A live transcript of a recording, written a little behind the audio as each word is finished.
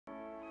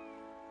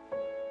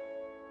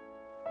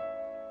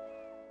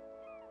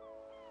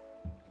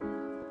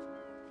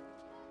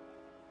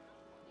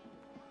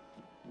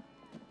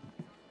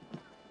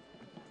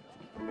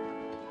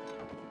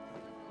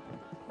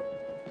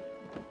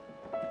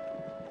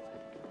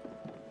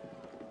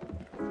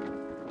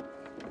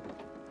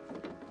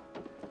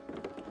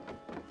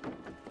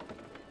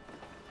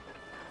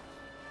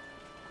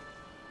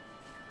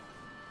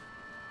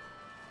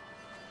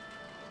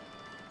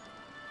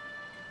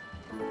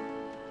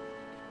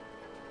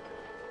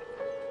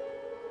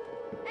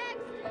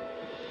Extra!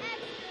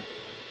 Extra!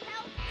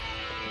 Help me!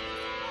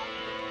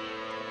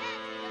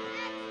 Extra!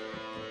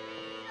 Extra!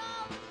 Read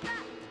all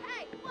about...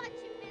 Hey, watch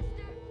it,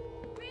 mister!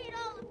 Read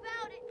all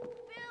about it!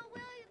 Bill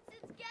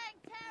Williamson's gang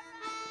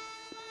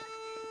terrorized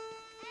Marston!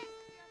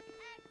 Extra!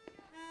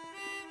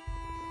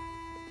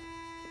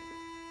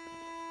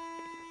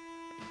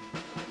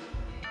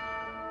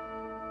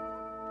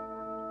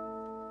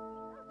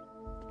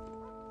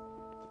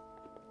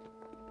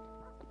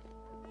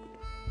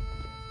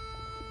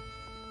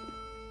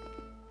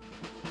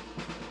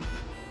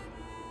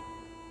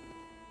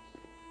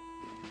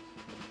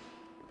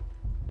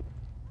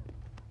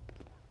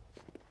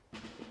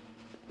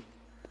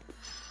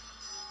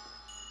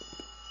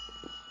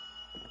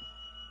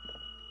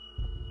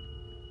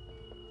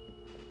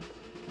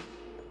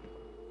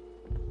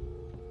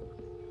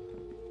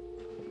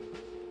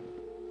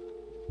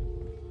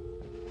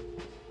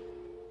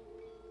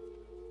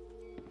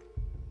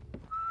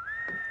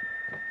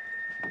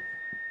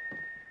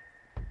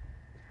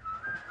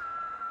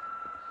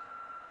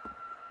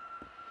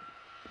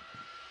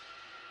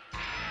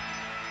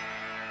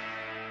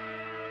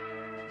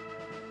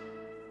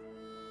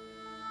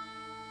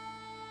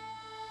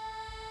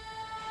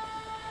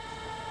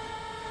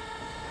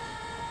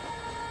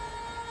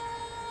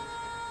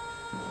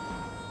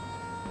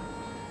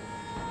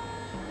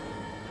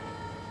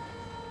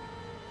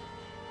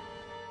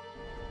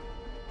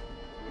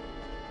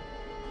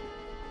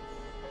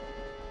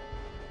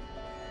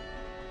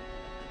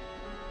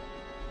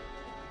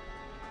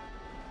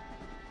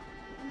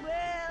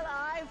 Well,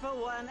 I, for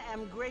one,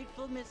 am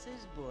grateful,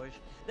 Mrs. Bush,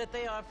 that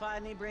they are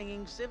finally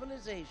bringing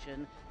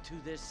civilization to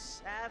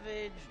this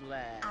savage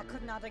land. I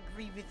could not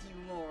agree with you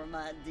more,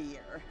 my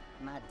dear.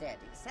 My daddy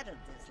settled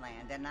this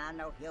land, and I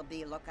know he'll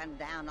be looking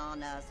down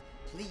on us,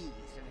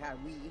 pleased at how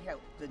we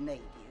help the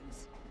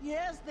natives.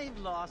 Yes, they've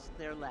lost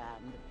their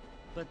land,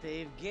 but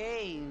they've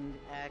gained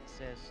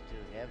access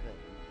to heaven.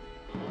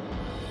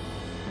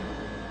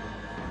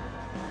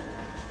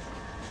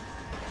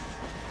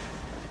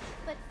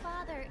 But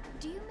Father,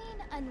 do you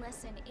mean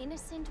unless an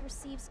innocent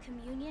receives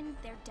communion,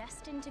 they're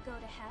destined to go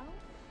to hell?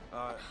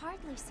 It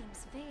hardly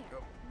seems fair.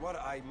 What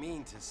I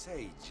mean to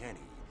say,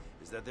 Jenny,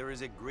 is that there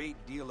is a great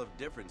deal of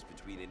difference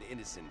between an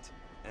innocent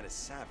and a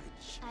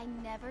savage. I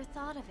never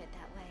thought of it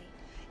that way.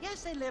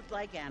 Yes, they lived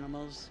like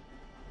animals,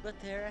 but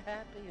they're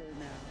happier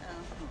now.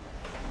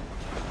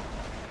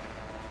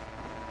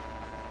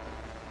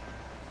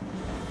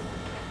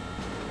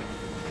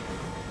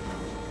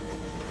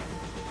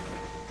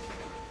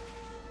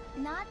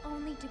 Not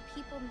only do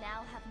people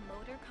now have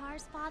motor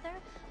cars, Father,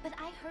 but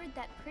I heard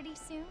that pretty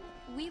soon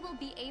we will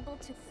be able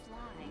to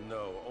fly.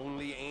 No,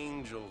 only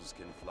angels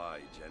can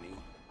fly, Jenny.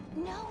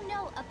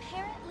 No,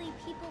 apparently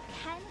people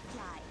can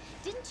fly.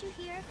 Didn't you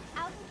hear?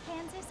 Out in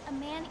Kansas, a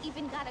man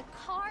even got a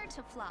car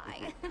to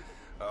fly.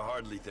 I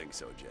hardly think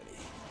so, Jenny.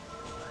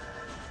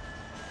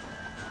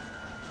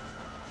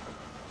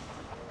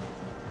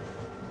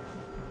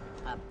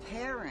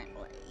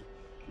 Apparently,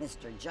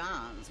 Mr.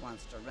 Johns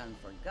wants to run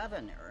for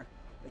governor,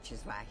 which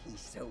is why he's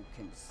so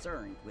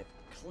concerned with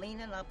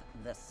cleaning up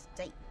the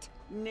state.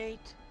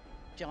 Nate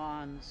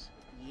Johns.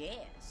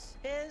 Yes.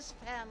 His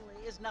family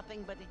is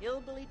nothing but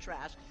hillbilly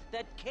trash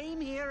that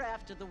came here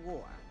after the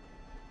war.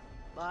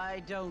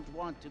 I don't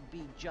want to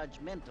be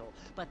judgmental,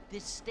 but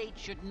this state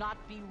should not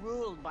be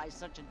ruled by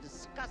such a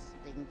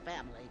disgusting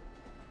family.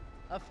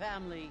 A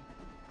family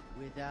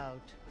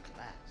without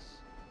class.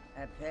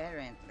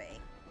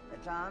 Apparently. The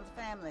Johns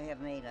family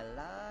have made a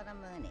lot of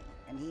money,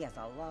 and he has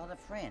a lot of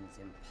friends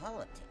in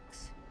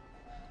politics.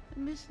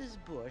 Mrs.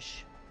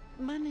 Bush,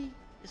 money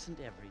isn't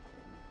everything.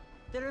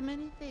 There are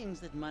many things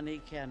that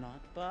money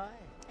cannot buy.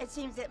 It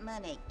seems that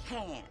money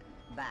can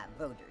buy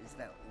voters,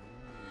 though.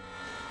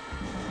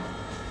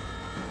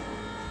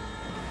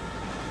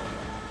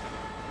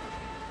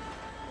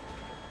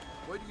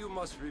 What you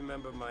must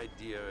remember, my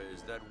dear,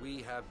 is that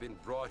we have been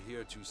brought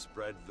here to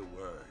spread the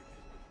word.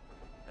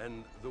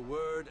 And the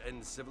word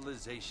and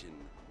civilization,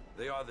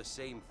 they are the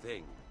same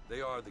thing.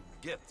 They are the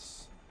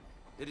gifts.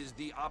 It is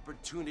the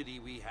opportunity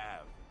we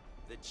have,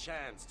 the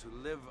chance to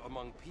live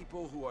among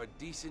people who are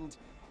decent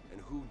and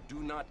who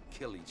do not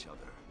kill each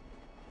other,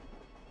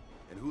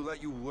 and who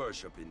let you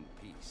worship in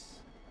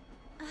peace.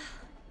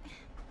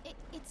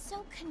 It's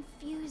so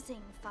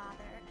confusing,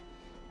 Father.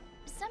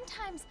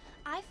 Sometimes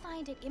I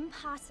find it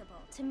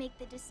impossible to make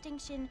the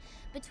distinction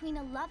between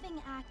a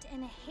loving act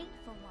and a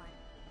hateful one.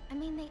 I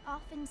mean, they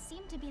often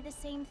seem to be the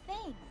same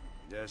thing.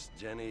 Yes,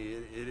 Jenny,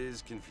 it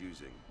is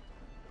confusing.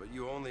 But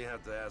you only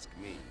have to ask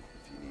me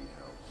if you need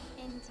help.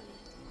 Indeed.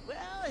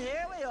 Well,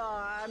 here we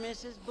are,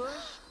 Mrs. Bush.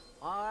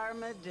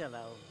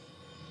 Armadillo.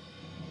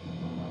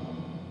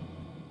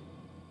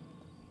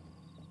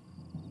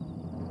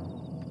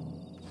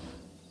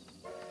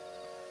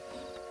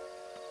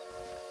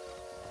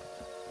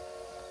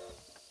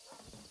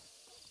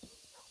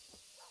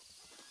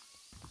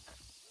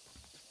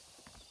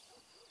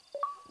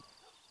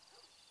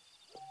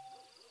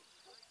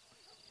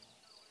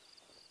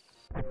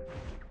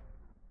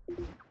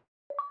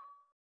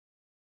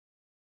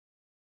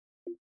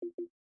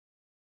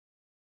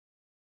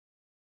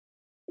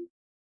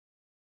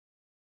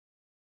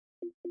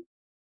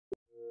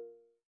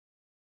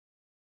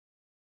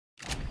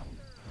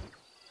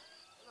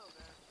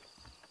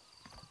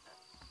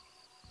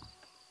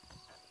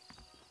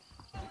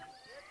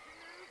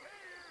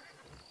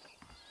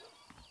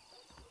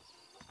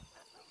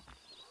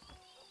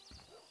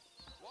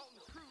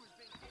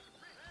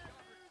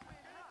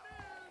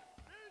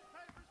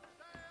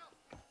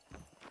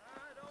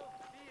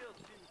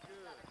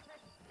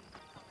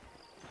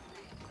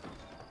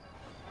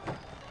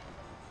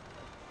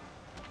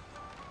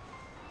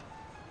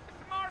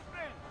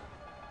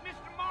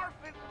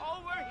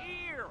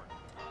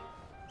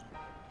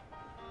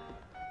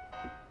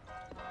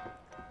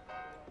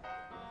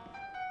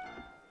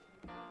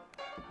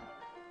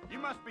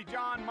 must be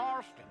John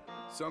Marston.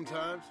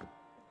 Sometimes.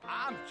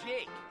 I'm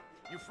Jake.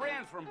 Your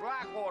friends from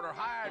Blackwater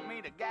hired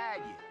me to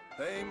guide you.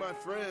 They ain't my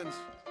friends,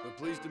 but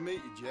pleased to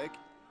meet you, Jake.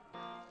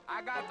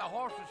 I got the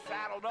horses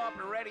saddled up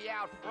and ready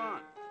out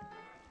front.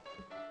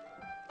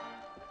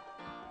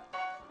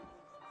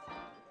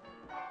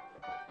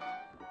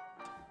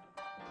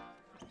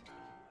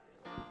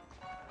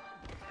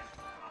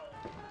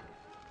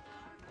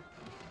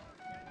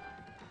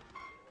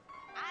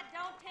 I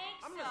don't think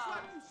so. I'm gonna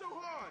slap you so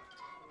hard.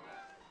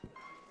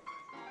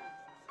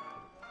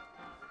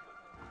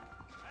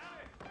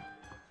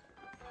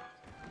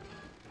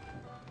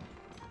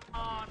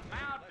 On,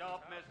 mount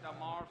up, Mr.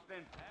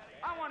 Marston.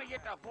 I want to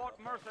get to Fort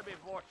Mercer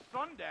before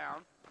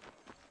sundown.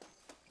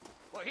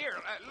 Well, here,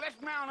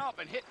 let's mount up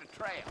and hit the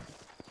trail.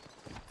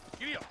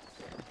 Giddy up.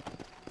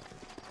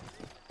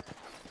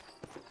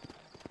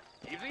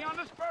 Easy on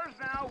the spurs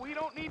now. We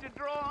don't need to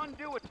draw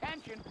undue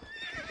attention.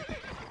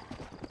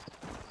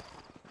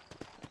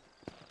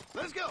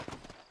 Let's go.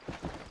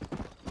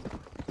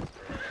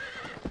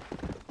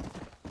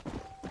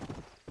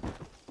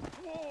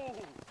 Whoa!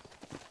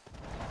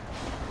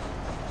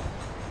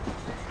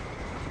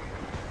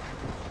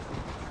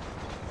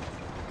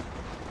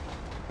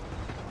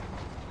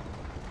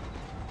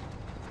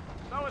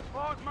 So it's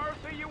Fort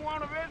Mercer you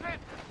want to visit?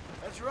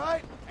 That's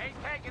right. Ain't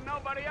taking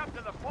nobody up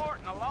to the fort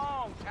in a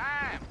long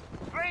time.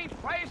 Strange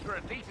place for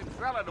a decent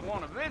fella to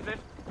want to visit,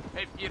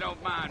 if you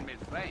don't mind me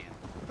saying.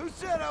 Who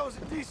said I was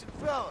a decent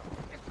fella?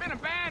 It's been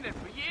abandoned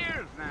for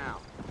years now.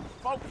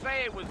 Folks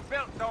say it was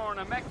built during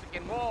the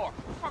Mexican War.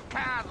 What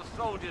kinds of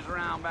soldiers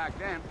around back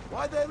then?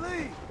 Why'd they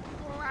leave?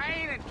 Well, I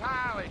ain't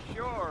entirely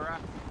sure.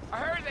 I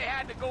heard they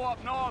had to go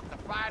up north to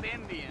fight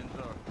Indians,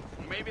 or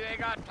maybe they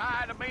got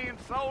tired of being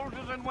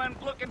soldiers and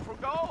went looking for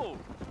gold.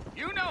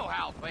 You know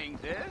how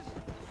things is.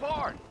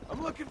 Fort.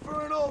 I'm looking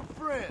for an old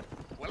friend.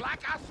 Well,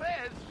 like I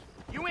says,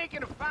 you ain't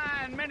gonna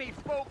find many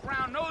folk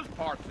around those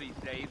parts these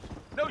days.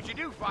 Those you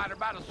do find are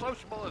about as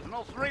sociable as an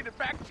ulcerated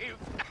back tooth.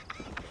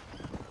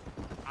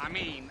 I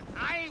mean,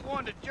 I ain't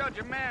one to judge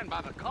a man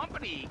by the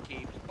company he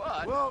keeps,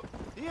 but... Well,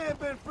 he ain't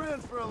been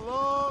friends for a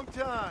long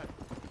time.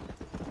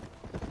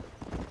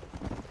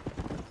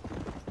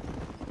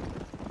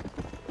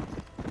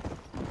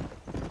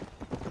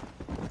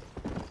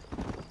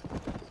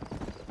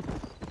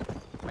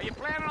 Are you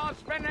planning on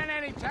spending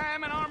any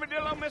time in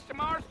Armadillo, Mr.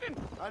 Marston?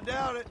 I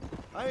doubt it.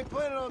 I ain't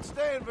planning on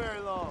staying very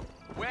long.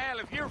 Well,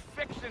 if you're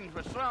fixing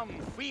for some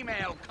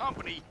female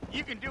company,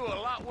 you can do a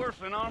lot worse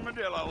than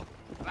Armadillo.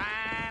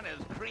 Fine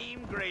as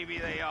cream gravy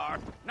they are.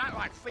 Not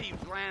like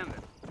Thieves'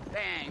 Landing.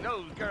 Dang,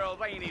 those girls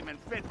ain't even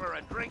fit for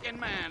a drinking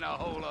man to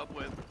hole up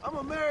with. I'm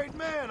a married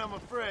man, I'm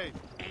afraid.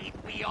 Ain't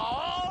we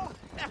all?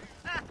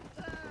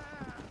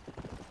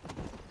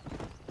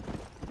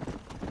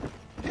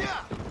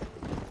 Yeah!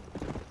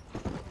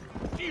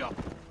 Gee up.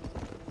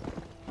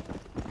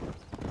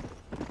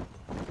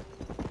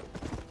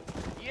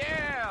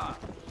 Yeah,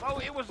 so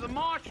it was the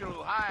marshal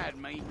who hired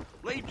me.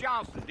 Lee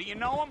Johnson, do you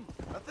know him?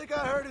 I think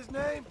I heard his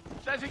name.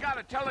 Says he got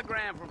a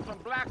telegram from some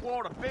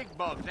Blackwater big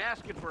bugs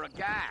asking for a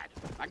guide.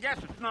 I guess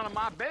it's none of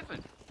my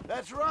business.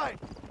 That's right.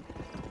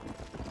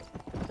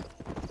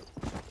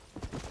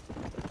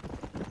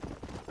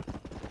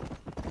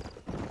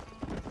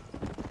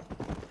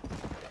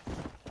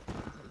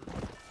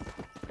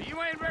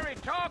 You ain't very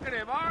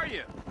talkative, are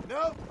you?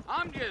 Nope.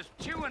 I'm just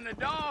chewing the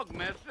dog,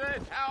 mister.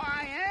 It's how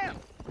I am.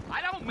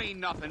 I don't mean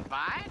nothing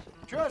by it.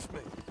 Trust me.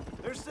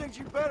 There's things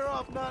you're better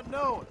off not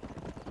knowing.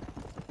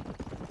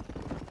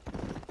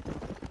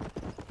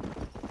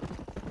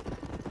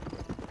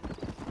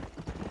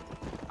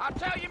 I'll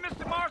tell you,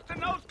 Mr. Marston,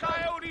 those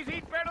coyotes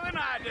eat better than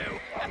I do.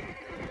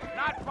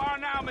 Not far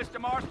now, Mr.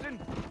 Marston.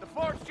 The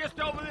fort's just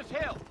over this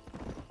hill.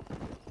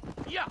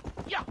 Yeah,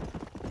 yeah.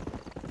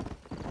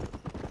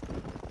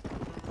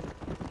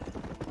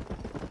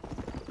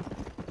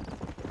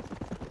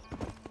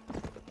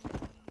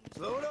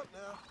 Slow it up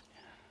now.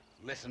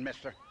 Listen,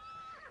 mister.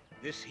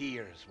 This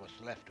here is what's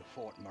left of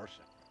Fort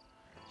Mercer.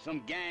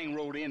 Some gang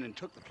rode in and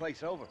took the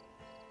place over.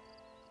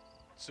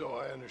 So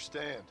I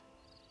understand.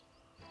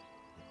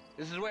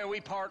 This is where we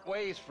part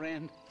ways,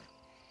 friend.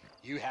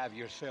 You have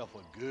yourself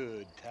a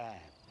good time.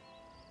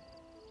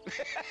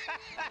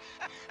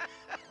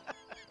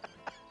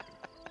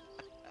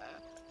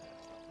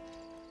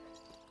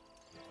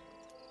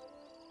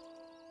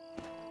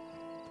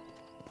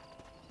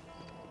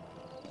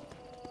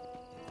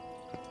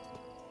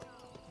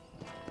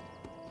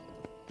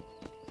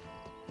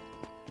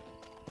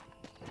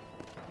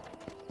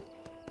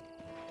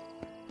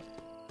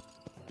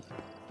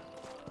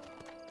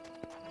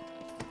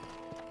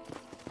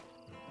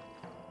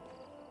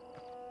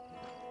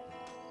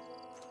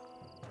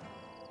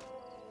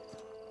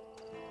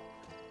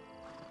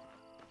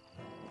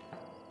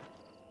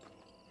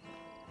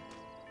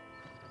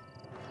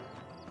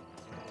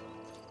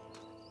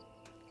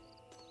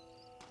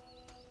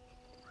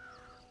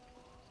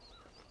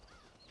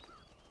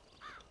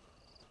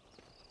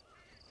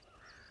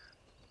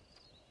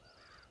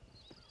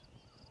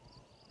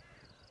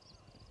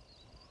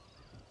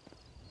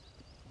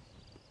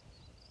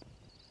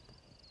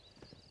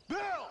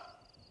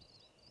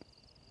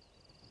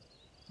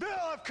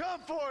 I've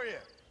come for you!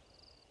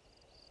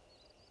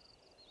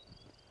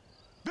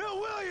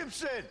 Bill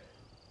Williamson!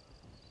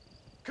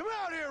 Come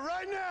out here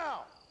right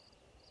now!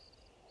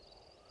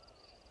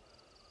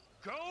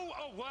 Go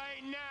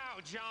away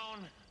now,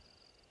 John.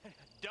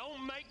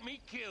 Don't make me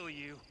kill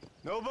you.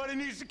 Nobody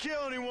needs to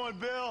kill anyone,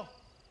 Bill.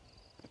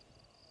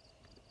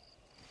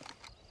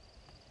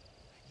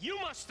 You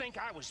must think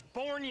I was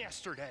born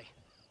yesterday.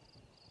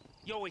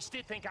 You always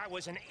did think I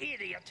was an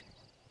idiot.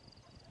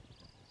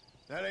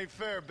 That ain't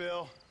fair,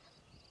 Bill.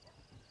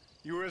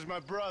 You were as my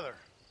brother.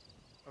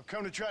 I've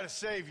come to try to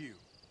save you.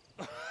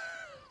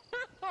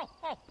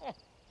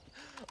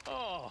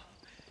 Oh.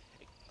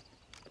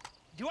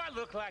 Do I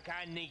look like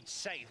I need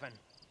saving?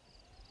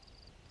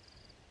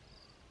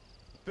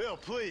 Bill,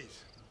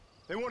 please.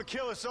 They want to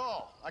kill us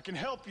all. I can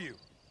help you.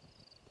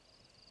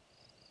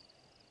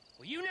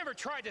 Well, you never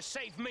tried to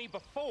save me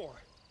before.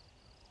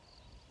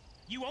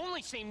 You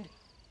only seemed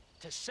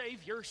to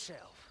save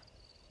yourself.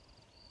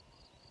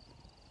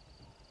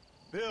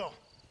 Bill,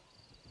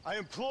 I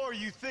implore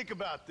you think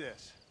about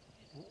this.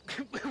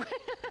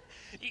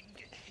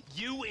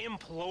 You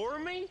implore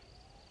me?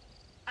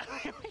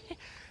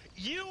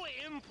 You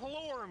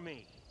implore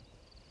me.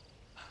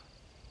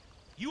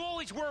 You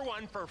always were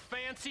one for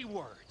fancy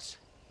words.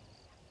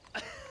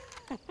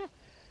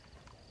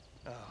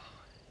 Oh.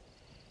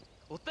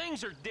 Well,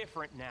 things are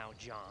different now,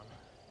 John.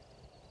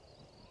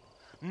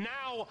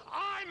 Now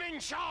I'm in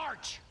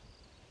charge.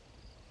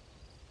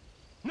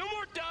 No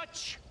more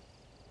Dutch.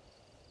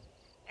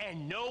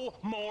 And no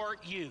more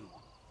you.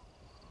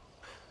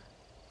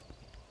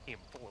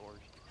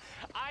 Implored.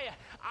 I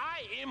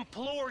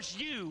implores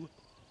you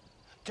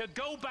to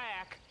go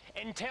back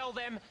and tell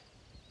them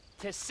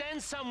to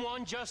send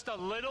someone just a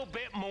little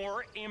bit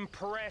more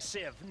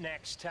impressive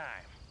next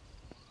time.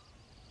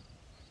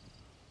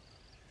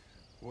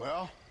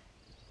 Well?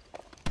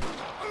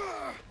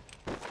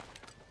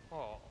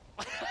 Oh.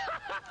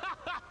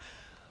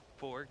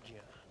 Poor John.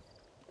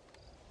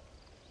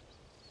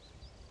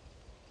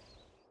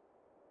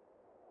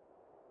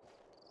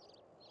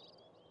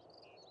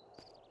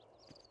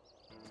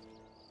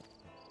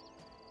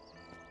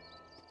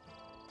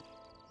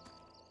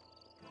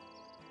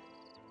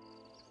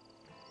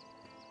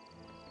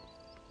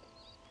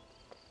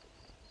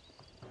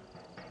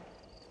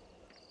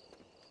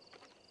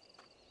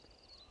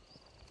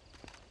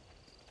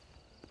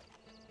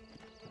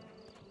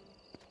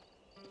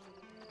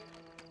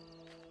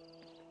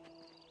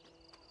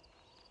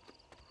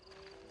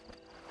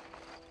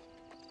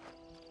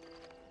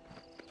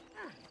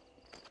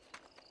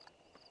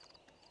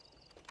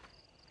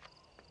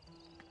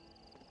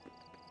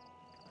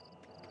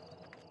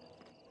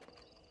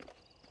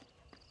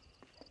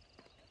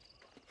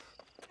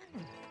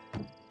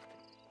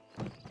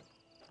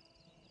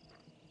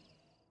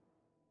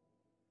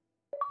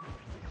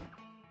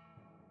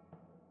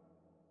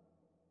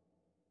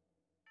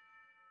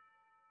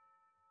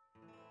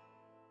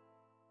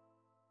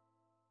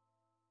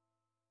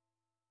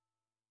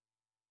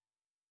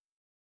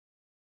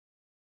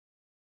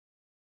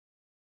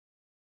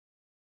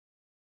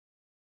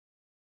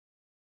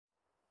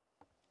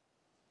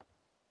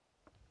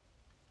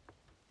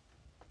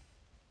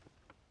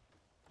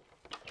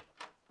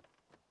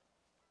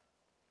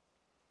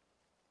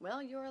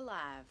 Well, you're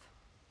alive.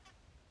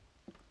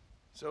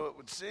 So it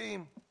would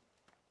seem.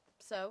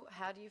 So,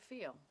 how do you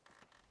feel?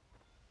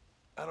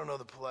 I don't know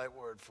the polite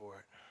word for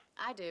it.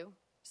 I do.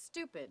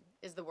 Stupid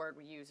is the word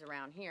we use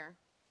around here.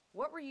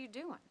 What were you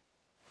doing?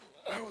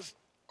 I was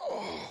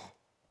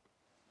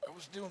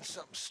doing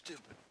something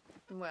stupid.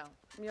 Well,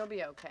 you'll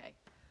be okay.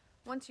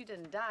 Once you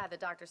didn't die, the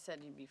doctor said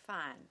you'd be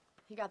fine.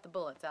 He got the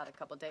bullets out a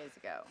couple days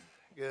ago.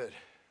 Good.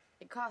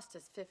 It cost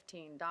us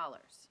 $15.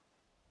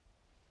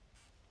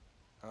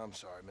 I'm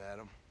sorry,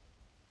 madam.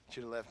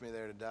 Should have left me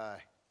there to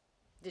die.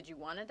 Did you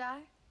want to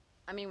die?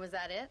 I mean, was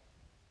that it?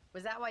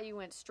 Was that why you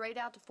went straight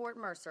out to Fort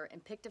Mercer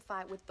and picked a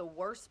fight with the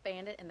worst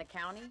bandit in the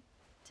county?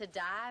 To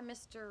die,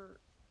 Mr.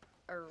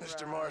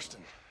 Mr.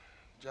 Marston.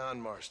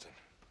 John Marston.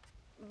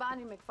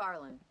 Bonnie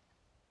McFarland.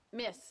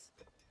 Miss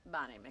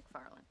Bonnie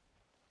McFarland.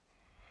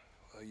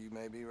 Well, you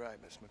may be right,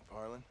 Miss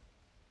McFarland.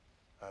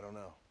 I don't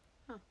know.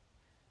 Huh.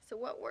 So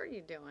what were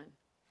you doing?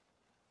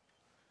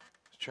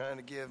 Trying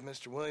to give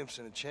Mr.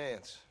 Williamson a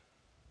chance.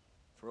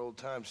 For old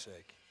time's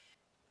sake.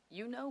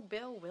 You know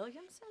Bill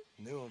Williamson?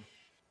 Knew him.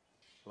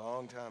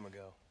 Long time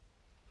ago.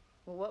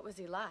 Well, what was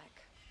he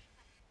like?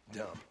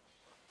 Dumb.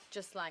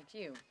 Just like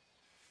you.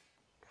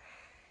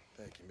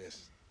 Thank you,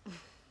 miss.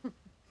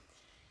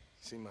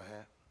 See my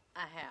hat?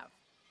 I have.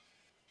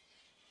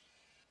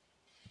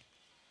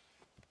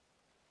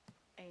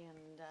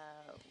 And,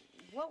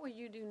 what will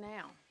you do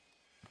now?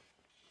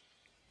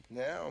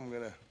 Now I'm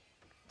gonna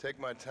take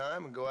my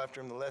time and go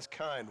after him the less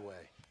kind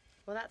way.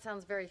 Well, that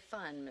sounds very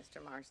fun,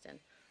 Mr. Marston.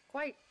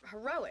 Quite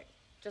heroic,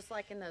 just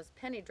like in those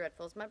penny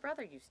dreadfuls my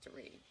brother used to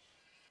read.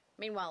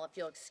 Meanwhile, if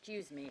you'll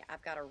excuse me,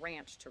 I've got a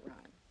ranch to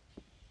run.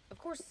 Of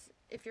course,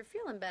 if you're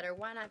feeling better,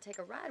 why not take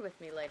a ride with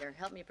me later?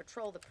 Help me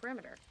patrol the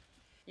perimeter.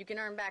 You can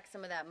earn back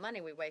some of that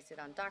money we wasted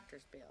on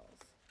doctor's bills.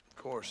 Of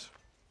course.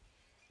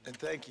 And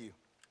thank you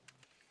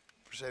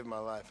for saving my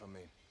life, I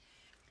mean.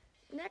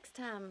 Next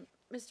time,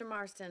 Mr.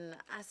 Marston,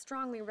 I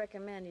strongly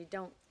recommend you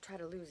don't try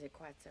to lose it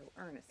quite so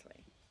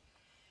earnestly.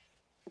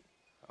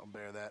 I'll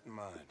bear that in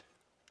mind.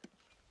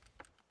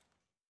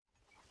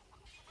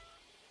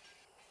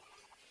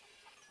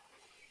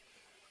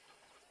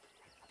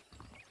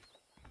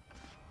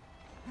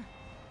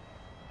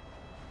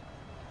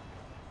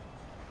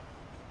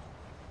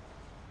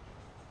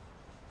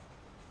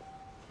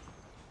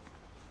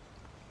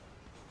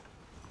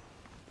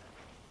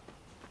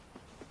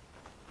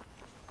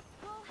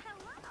 Well,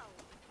 hello.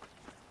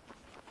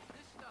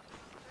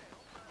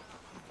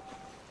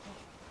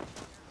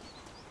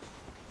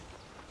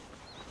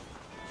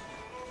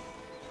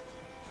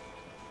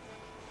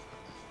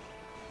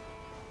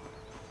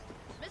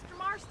 Mr.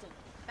 Marston,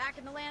 back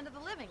in the land of the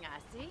living, I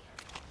see.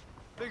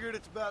 Figured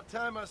it's about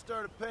time I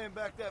started paying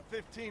back that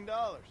 $15.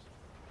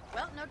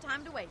 Well, no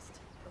time to waste.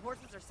 The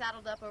horses are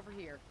saddled up over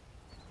here.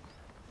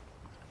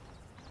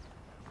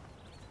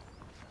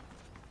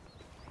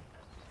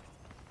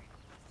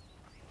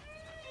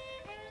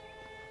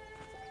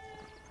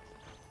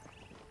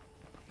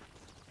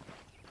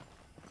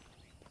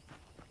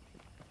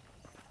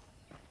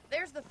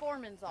 There's the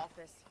foreman's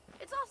office.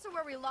 It's also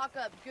where we lock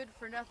up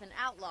good-for-nothing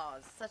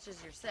outlaws, such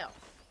as yourself.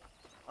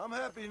 I'm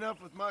happy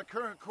enough with my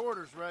current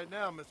quarters right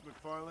now, Miss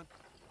McFarland.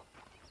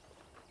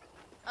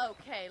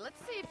 Okay, let's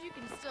see if you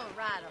can still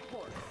ride a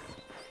horse.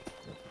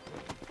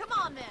 Come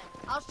on, then.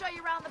 I'll show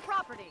you around the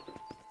property.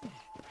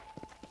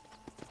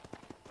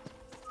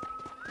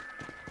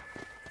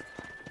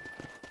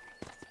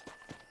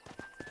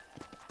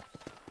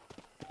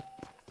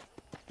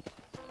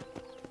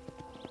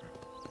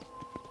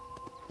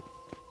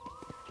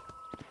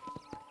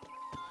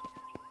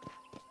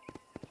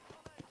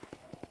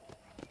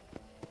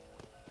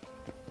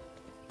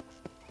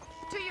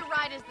 To your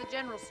right is the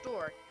general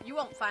store. You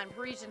won't find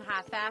Parisian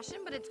high fashion,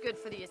 but it's good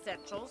for the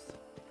essentials.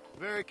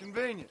 Very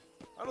convenient.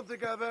 I don't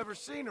think I've ever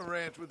seen a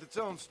ranch with its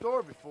own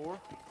store before.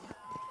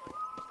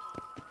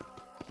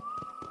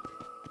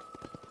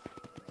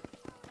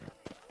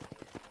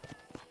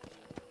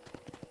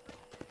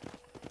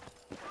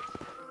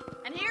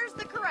 And here's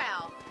the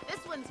corral.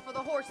 This one's for the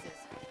horses.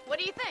 What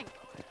do you think?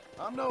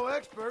 I'm no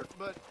expert,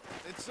 but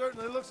it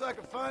certainly looks like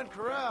a fine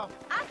corral.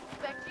 I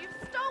suspect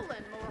you've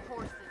stolen more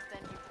horses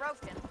than you've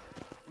broken.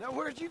 Now,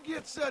 where'd you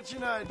get such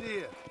an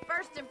idea?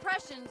 First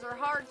impressions are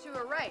hard to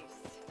erase.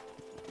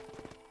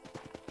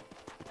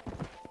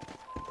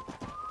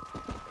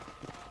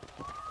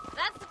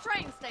 That's the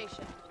train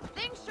station.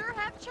 Things sure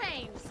have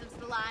changed since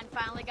the line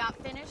finally got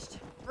finished,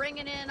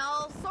 bringing in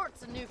all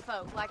sorts of new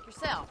folk like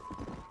yourself.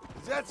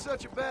 Is that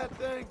such a bad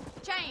thing?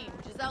 Change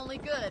is only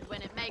good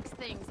when it makes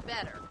things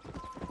better.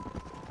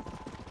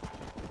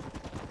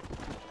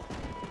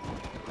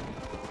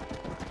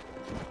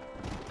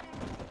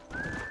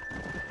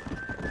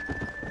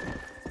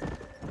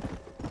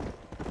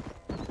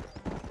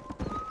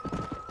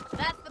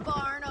 That's the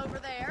barn over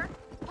there.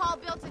 Paul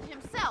built it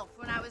himself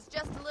when I was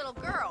just a little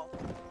girl.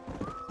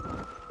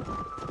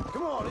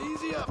 Come on,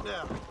 easy up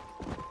now.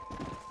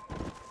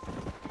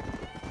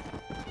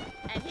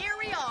 And here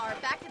we are,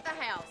 back at the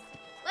house.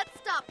 Let's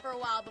stop for a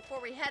while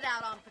before we head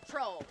out on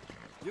patrol.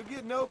 You'll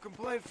get no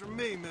complaints from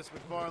me, Miss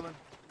McFarland.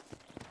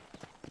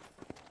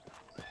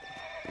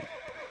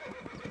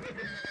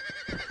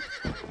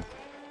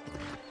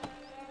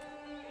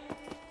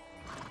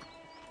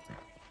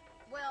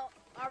 Well,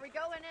 are we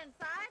going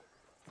inside?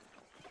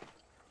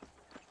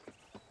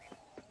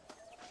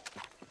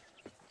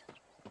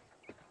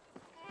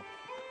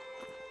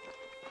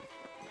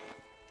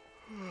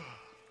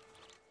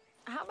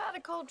 How about a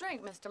cold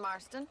drink, Mr.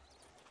 Marston?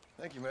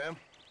 Thank you, ma'am.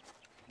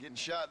 Getting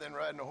shot, then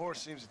riding a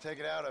horse seems to take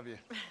it out of you.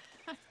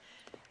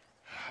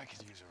 I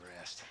could use a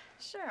rest.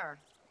 Sure.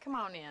 Come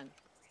on in.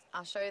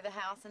 I'll show you the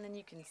house, and then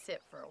you can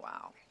sit for a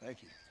while.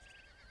 Thank you.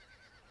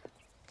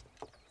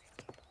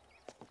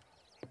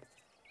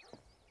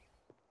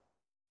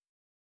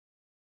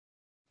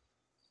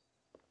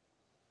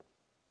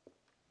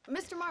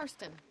 Mr.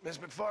 Marston, Miss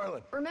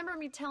McFarland. remember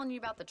me telling you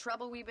about the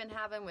trouble we've been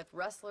having with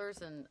rustlers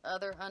and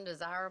other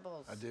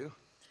undesirables? I do?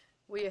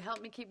 Will you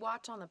help me keep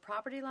watch on the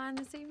property line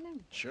this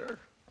evening? Sure.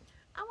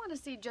 I want to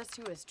see just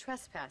who is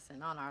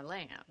trespassing on our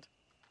land.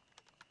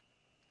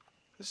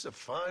 This is a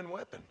fine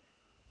weapon.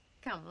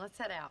 Come, let's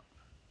head out.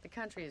 The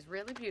country is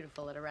really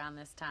beautiful at around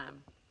this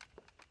time.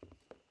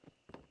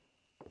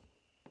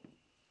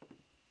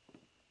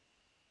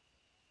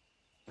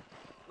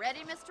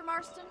 Ready, Mr.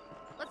 Marston?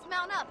 Let's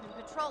mount up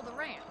and patrol the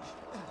ranch.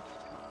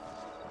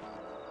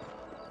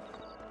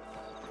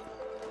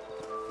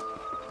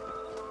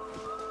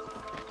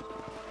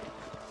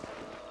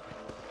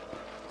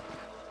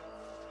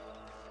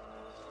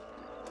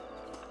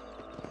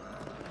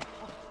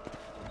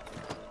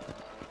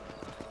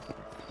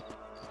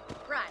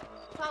 Right,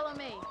 follow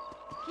me.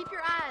 Keep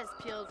your eyes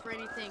peeled for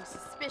anything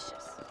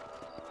suspicious.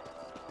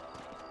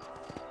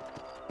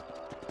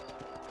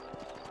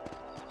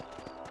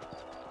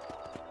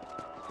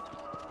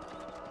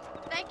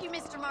 Thank you,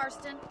 Mr.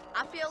 Marston.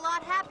 I feel a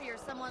lot happier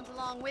someone's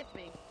along with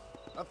me.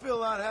 I feel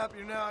a lot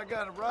happier now I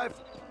got a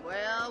rifle.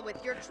 Well,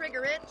 with your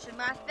trigger itch and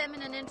my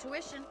feminine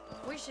intuition,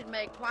 we should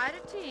make quite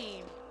a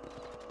team.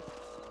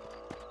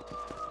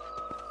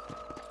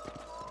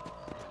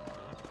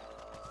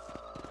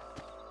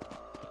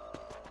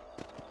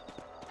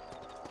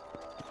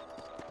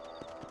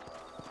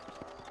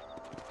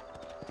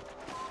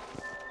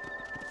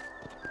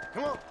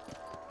 Come on.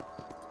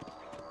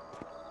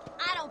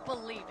 I don't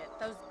believe it.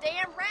 Those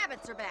damn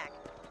rabbits are back.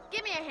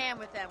 Give me a hand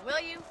with them, will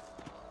you?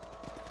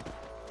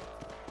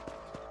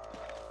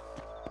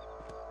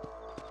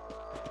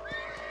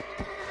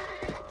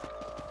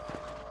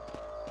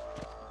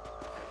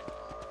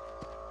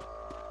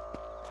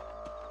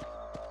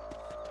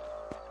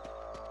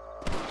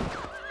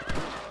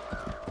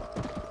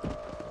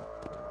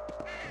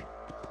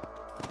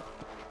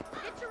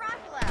 Get your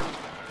rifle out.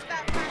 It's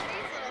about time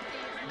these little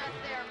thieves met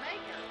their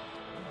maker.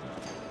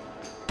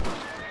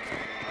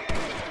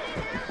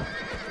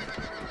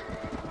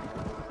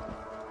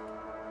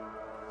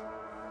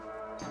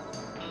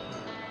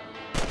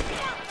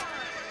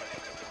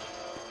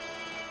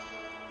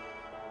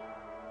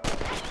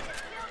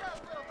 Kill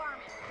those little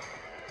varmints.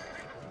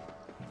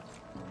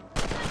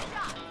 Good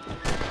shot.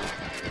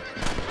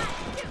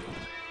 Nice, shoot.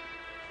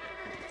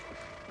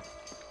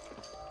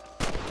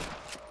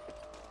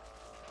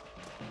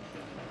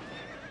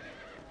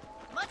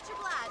 Much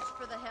obliged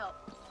for the help.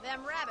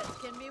 Them rabbits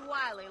can be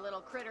wily little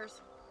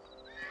critters.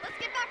 Let's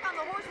get back on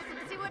the horses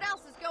and see what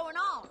else is going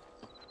on.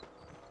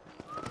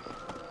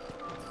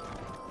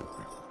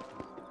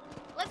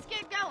 Let's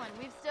get going.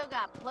 We've still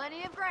got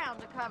plenty of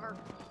ground to cover.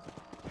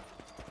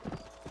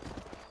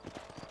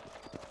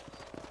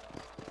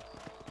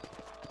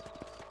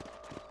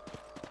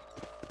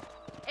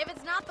 If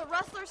it's not the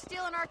rustlers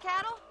stealing our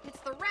cattle, it's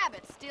the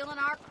rabbits stealing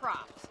our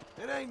crops.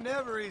 It ain't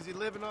never easy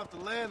living off the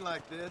land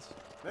like this.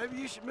 Maybe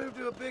you should move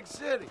to a big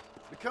city.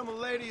 Become a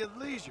lady of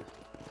leisure.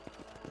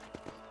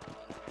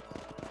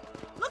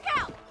 Look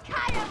out!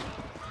 Coyotes!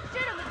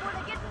 Shoot them before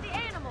they get to the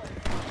animals.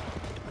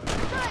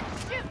 Good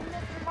shooting,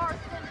 Mr.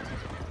 Marston.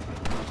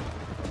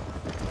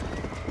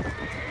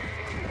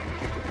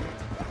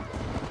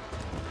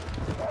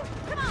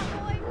 Come on,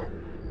 boys.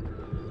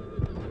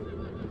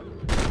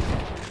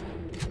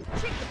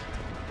 Chicken.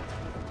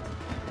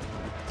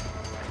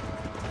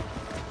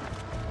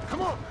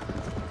 Come on!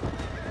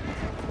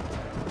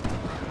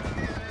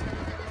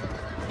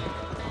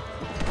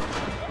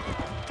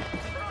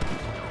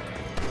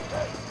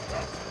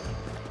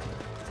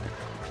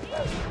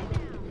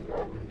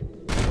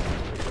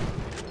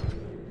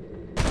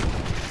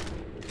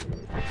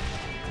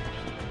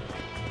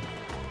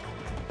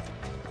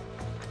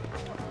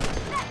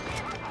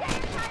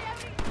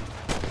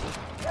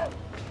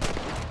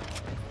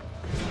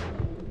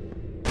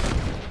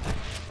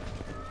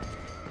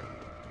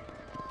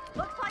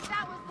 Looks like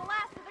that was the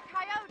last of the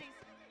coyotes.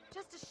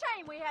 Just a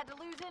shame we had to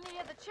lose any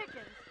of the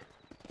chickens.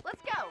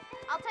 Let's go.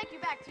 I'll take you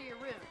back to your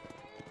room.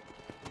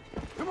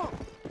 Come on!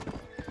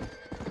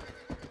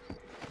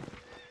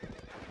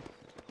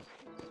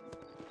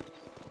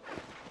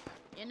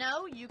 You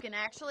know, you can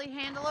actually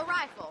handle a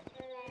rifle.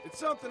 It's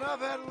something I've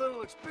had a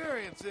little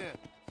experience in.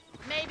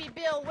 Maybe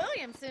Bill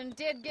Williamson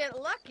did get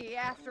lucky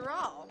after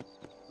all.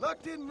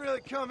 Luck didn't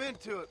really come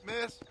into it,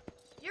 miss.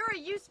 You're a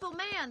useful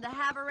man to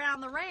have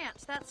around the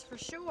ranch, that's for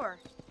sure.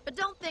 But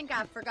don't think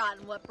I've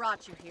forgotten what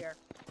brought you here.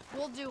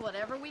 We'll do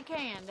whatever we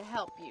can to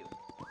help you.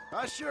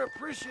 I sure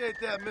appreciate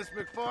that, Miss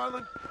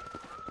McFarland.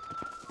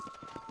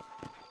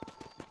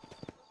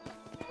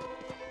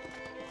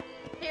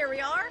 Here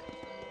we are.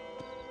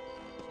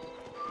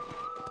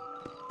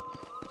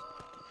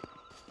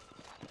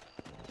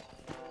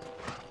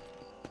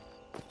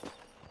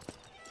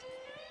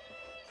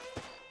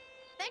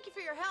 Thank you for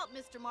your help,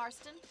 Mr.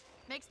 Marston.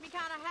 Makes me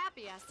kind of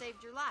happy I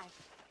saved your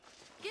life.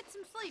 Get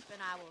some sleep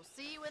and I will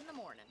see you in the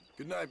morning.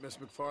 Good night, Miss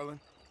McFarland.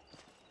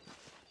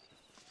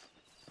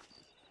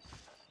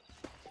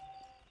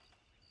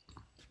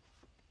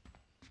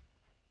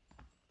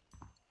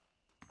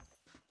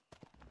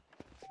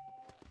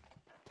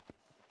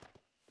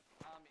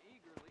 I'm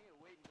eagerly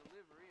awaiting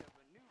delivery of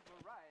a new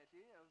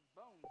variety of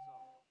bone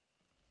saw.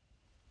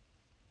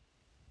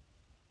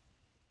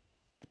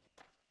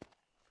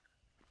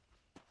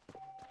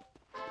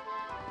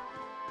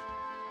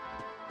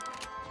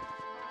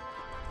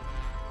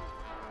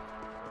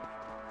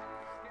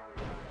 Scary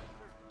eyed,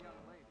 certain young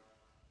lady.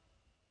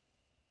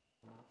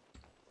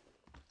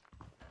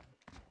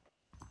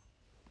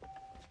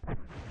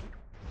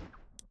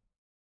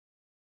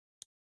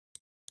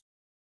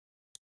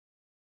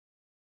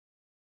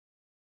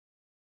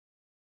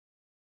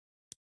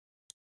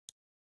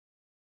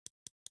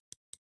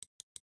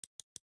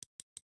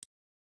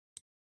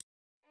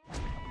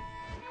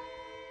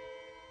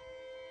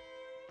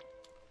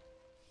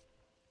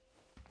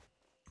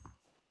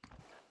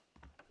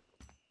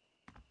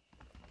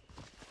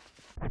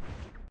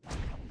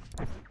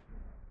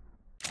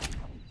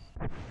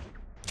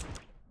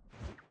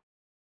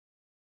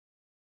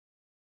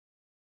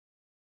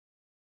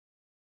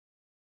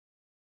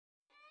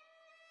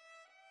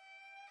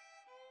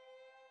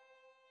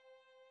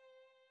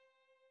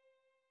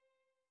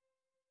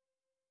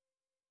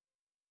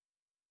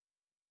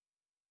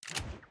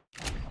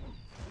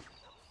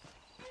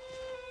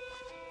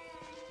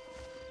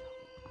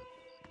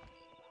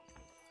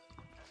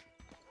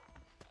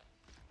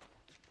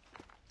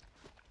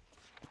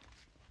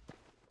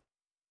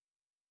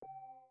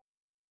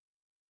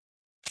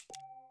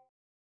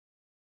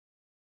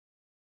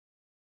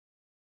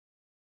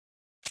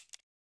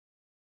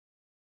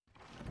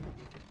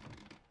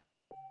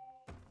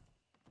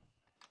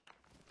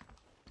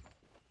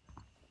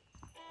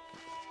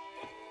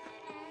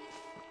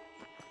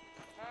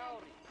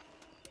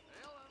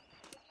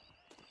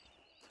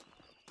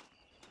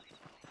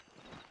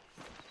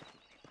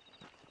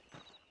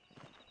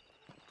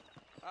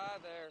 Hi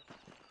there.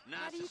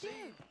 Nice to see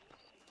you.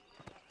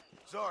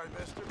 Sorry,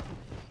 mister.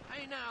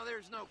 Hey, now,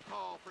 there's no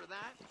call for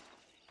that.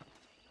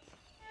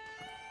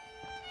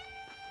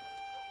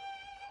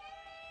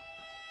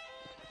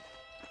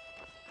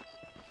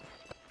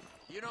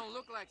 You don't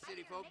look like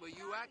city folk, but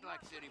you act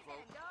like city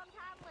folk.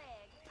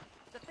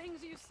 The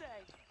things you say,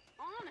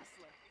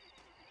 honestly.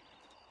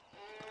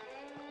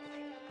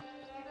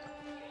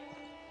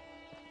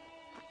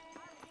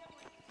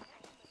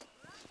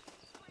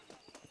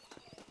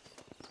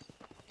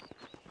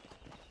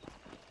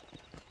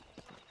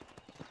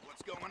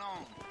 What's going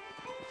on?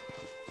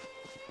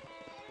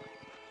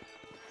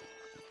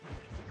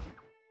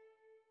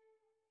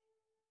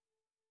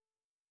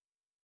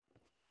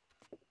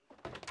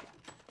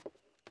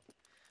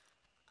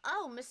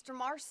 Oh, Mr.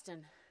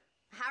 Marston.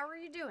 How are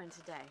you doing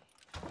today?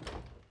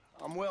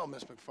 I'm well,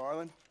 Miss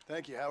McFarland.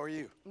 Thank you. How are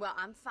you? Well,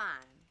 I'm fine.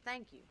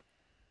 Thank you.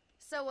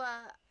 So,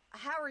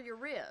 how are your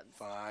ribs?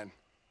 Fine.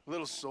 A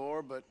little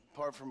sore, but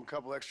apart from a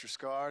couple extra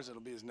scars,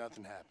 it'll be as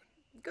nothing happened.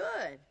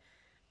 Good.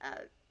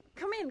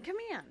 Come in, come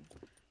in.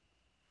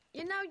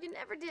 You know, you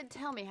never did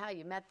tell me how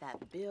you met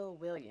that Bill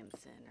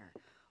Williamson or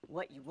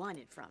what you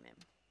wanted from him.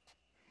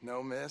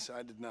 No, miss,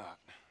 I did not.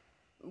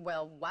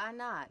 Well, why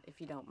not,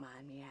 if you don't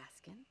mind me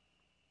asking?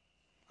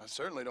 I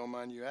certainly don't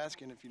mind you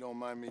asking if you don't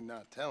mind me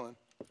not telling.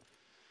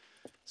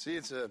 See,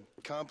 it's a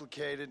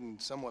complicated and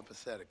somewhat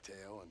pathetic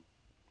tale, and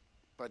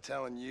by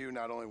telling you,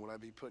 not only would I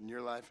be putting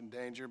your life in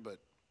danger, but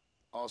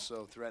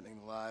also threatening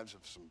the lives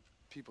of some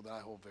people that I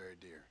hold very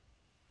dear.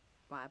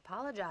 Well, I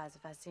apologize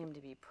if I seem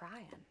to be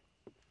prying.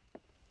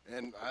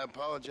 And I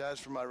apologize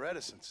for my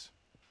reticence.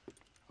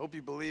 Hope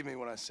you believe me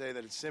when I say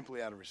that it's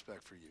simply out of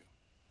respect for you.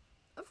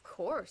 Of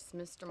course,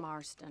 Mr.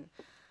 Marston.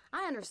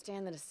 I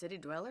understand that a city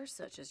dweller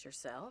such as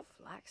yourself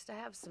likes to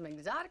have some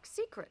exotic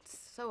secrets,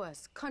 so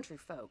us country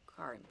folk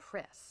are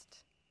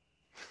impressed.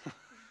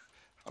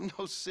 I'm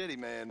no city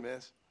man,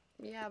 miss.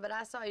 Yeah, but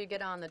I saw you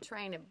get on the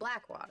train at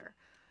Blackwater.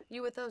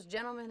 You with those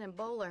gentlemen in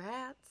bowler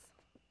hats?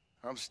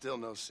 I'm still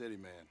no city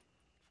man.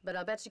 But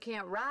I'll bet you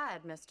can't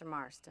ride, Mr.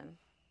 Marston.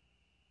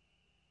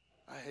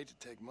 I hate to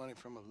take money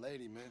from a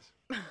lady, miss.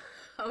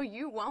 Oh,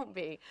 you won't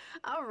be.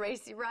 I'll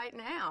race you right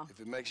now. If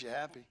it makes you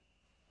happy.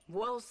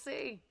 We'll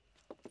see.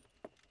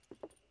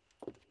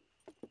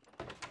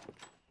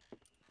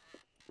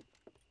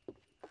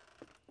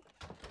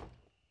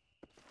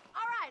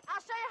 All right,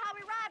 I'll show you how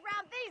we ride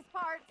around these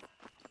parts.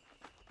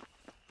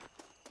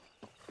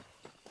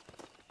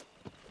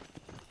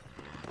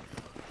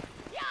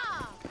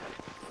 Yeah!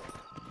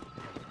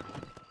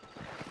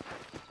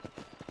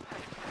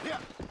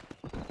 Yeah.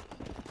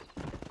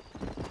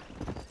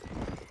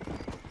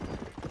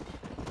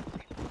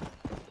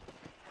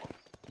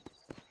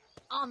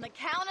 On the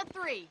count of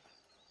 3.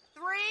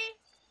 3,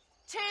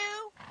 2,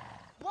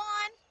 1,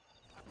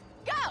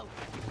 go!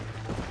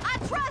 I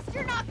trust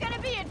you're not gonna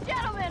be a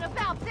gentleman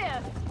about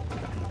this.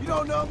 You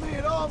don't know me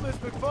at all, Miss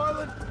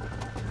McFarland.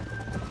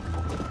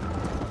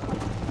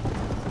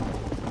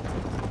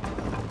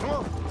 Come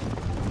on.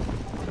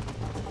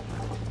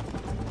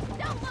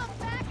 Don't look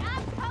back,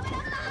 I'm coming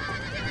up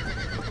behind you.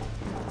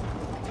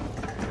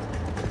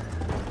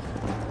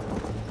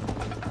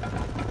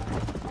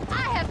 I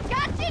have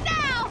got you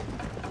now.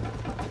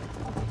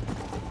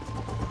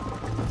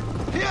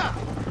 Yeah.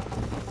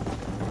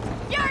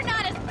 You're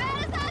not as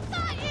bad as I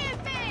thought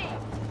you'd be.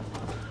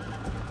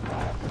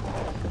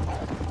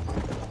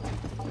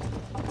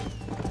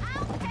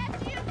 I'll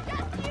catch you,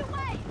 just you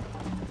wait.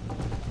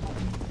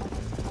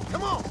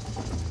 Come on.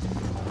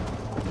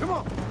 Come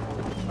on.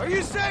 Are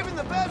you saving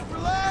the best for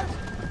last?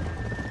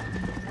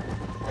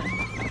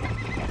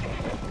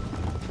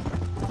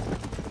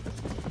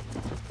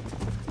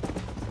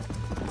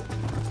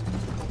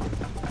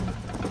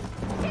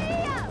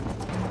 Giddy up.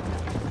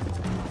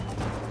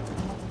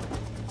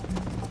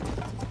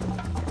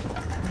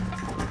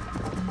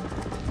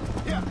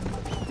 Yeah.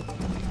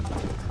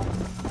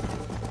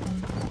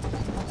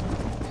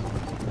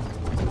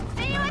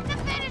 See you at the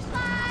finish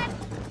line.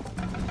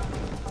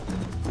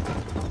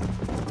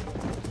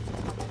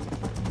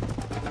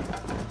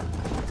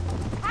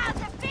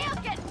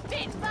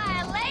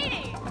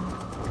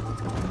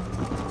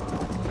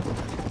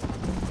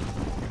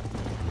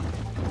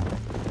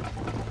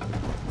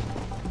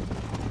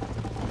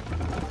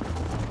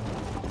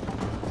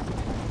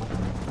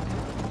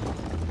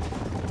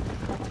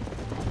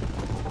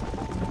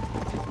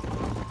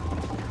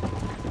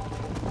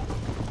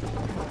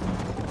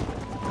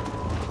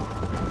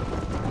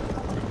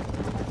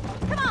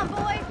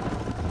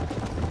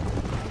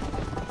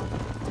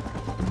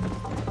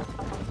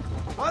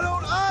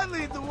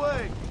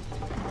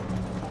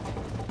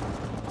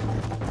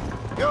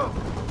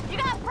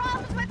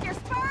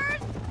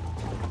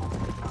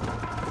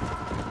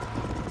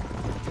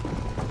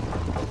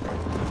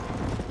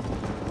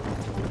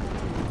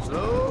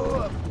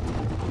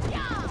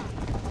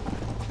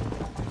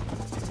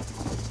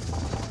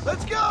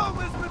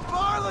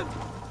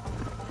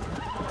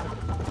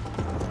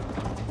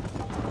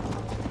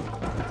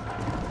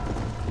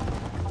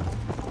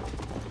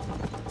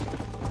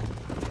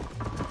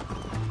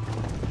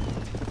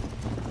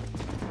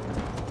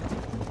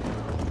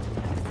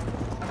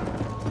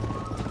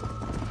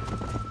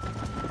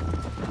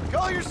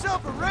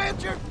 yourself a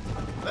rancher?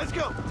 Let's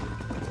go.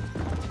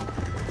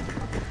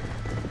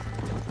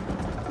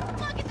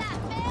 Look at that,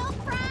 Bill!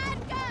 Pride,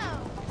 go!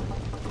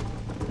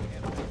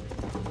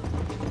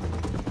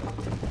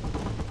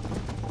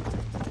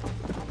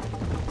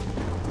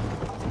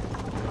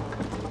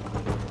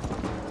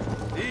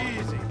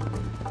 Easy.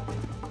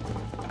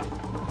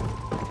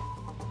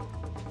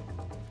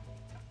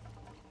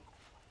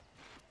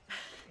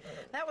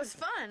 That was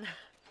fun.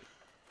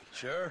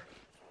 Sure.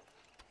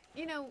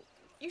 You know,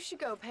 you should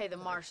go pay the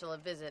marshal a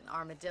visit in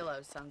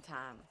Armadillo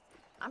sometime.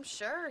 I'm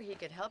sure he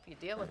could help you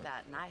deal with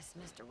that nice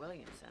Mr.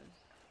 Williamson.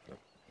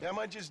 Yeah, I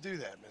might just do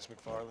that, Miss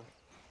McFarland.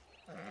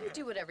 You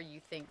do whatever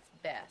you think's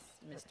best,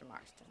 Mr.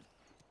 Marston.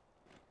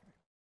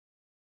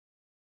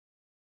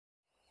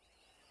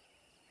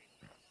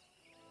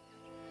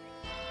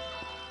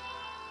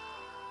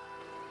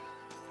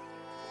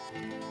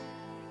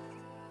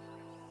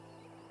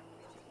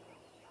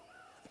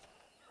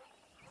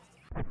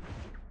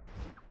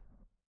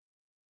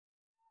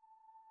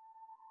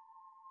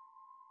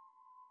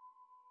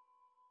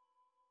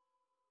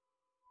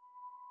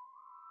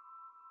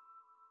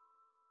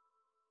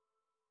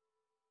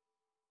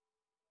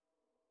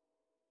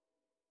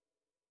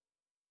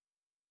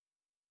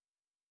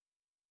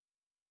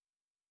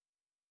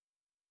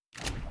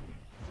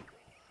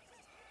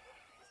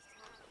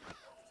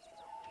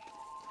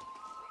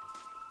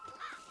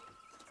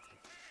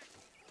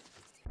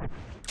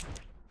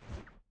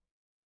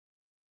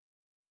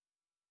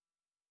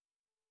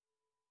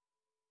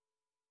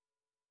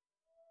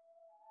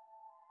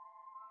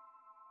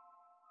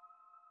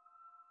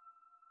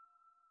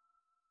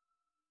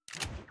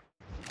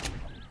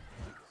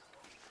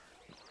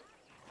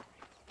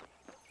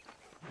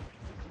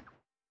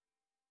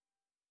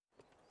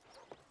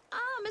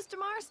 Mr.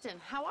 Marston,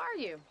 how are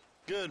you?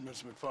 Good,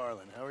 Miss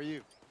McFarland. How are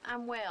you?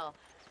 I'm well.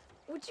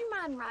 Would you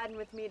mind riding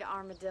with me to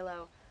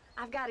Armadillo?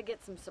 I've got to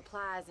get some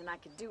supplies and I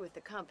could do with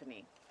the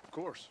company. Of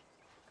course.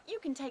 You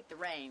can take the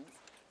reins.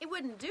 It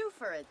wouldn't do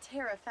for a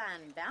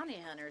terrifying bounty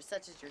hunter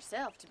such as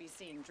yourself to be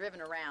seen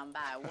driven around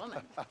by a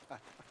woman.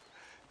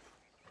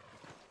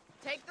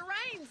 Take the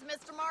reins,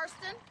 Mr.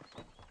 Marston.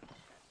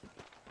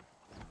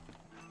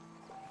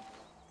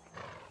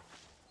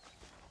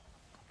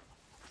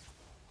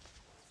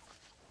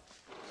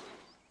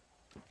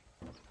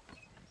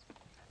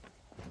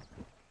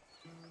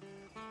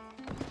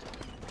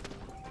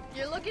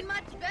 You're looking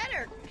much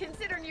better,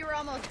 considering you were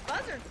almost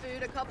buzzard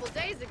food a couple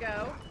days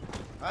ago.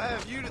 I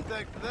have you to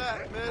thank for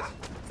that, miss.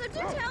 So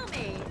do tell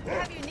me,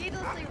 have you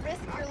needlessly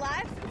risked your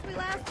life since we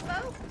last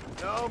spoke?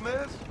 No,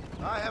 miss,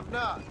 I have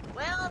not.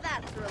 Well,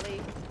 that's a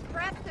relief.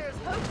 Perhaps there's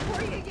hope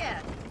for you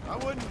yet. I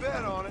wouldn't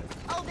bet on it.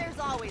 Oh, there's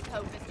always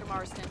hope, Mr.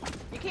 Marston.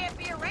 You can't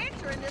be a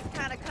rancher in this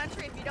kind of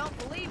country if you don't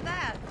believe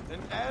that.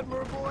 An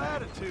admirable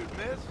attitude,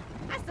 miss.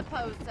 I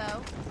suppose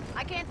so.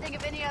 I can't think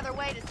of any other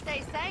way to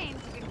stay sane,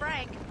 to be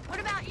frank. What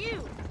about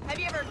you? Have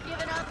you ever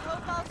given up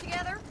hope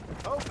altogether?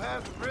 Hope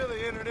hasn't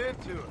really entered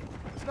into it.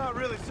 It's not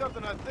really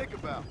something I think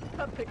about.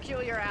 A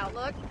peculiar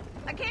outlook.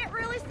 I can't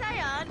really say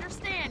I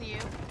understand you.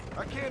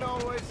 I can't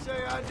always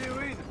say I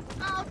do either.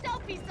 Oh,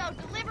 don't be so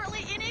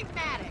deliberately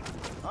enigmatic.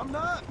 I'm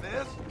not,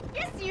 miss.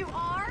 Yes, you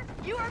are.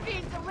 You are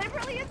being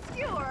deliberately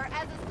obscure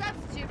as a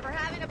substitute for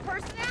having a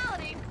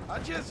personality. I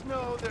just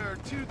know there are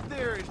two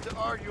theories to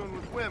arguing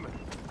with women,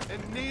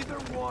 and neither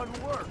one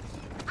works.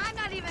 I'm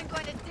not even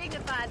going to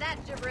dignify that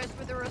gibberish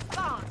with a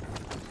response.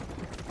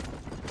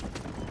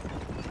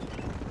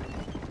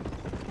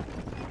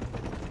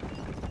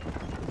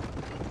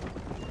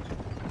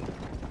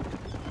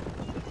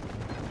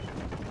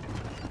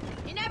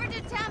 You never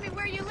did tell me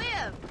where you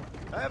live.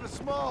 I have a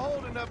small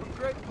holding up in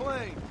Great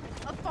Plains.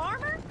 A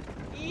farmer?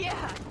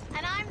 Yeah,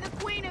 and I'm the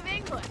Queen of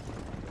England.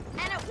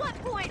 And at what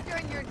point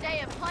during your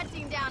day of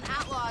hunting down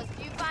outlaws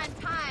do you find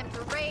time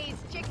to raise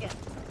chickens?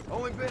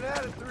 Only been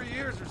at it 3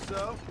 years or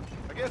so.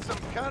 I guess I'm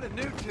kind of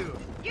new to it.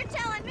 You're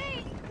telling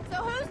me? So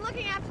who's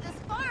looking after this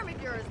farm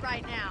of yours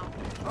right now?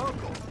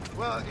 Uncle.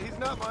 Well, he's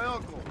not my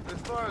uncle, as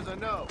far as I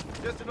know.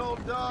 Just an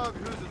old dog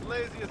who's as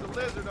lazy as a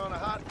lizard on a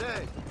hot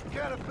day. The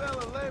kind of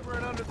fella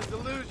laboring under the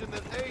delusion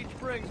that age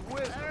brings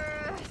wisdom.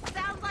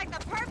 Sounds like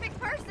the perfect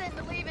person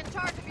to leave in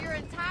charge of your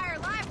entire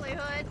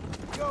livelihood.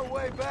 We go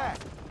way back,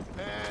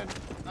 and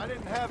I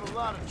didn't have a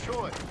lot of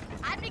choice.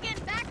 I'd be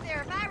getting back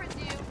there if I was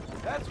you.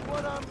 That's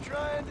what I'm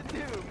trying to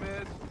do,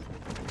 miss.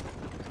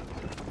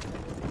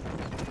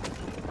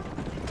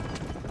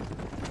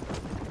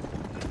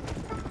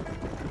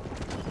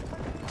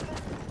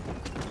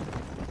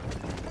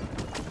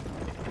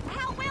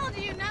 How well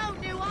do you know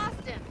New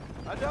Austin?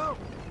 I don't.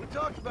 We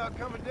talked about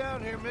coming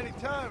down here many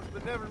times,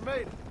 but never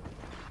made it.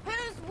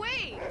 Who's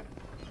we?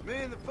 Me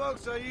and the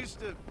folks I used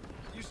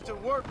to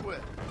work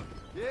with.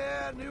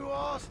 Yeah, New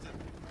Austin.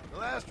 The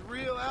last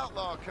real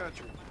outlaw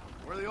country,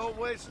 where the old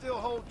ways still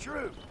hold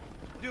true.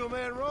 Do a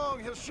man wrong,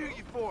 he'll shoot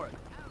you for it.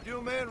 Do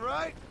a man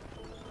right,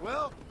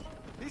 well,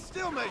 he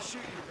still may shoot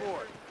you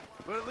for it.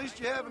 But at least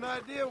you have an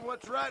idea of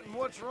what's right and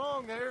what's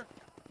wrong there.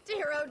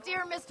 Dear, oh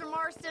dear, Mr.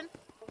 Marston.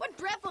 What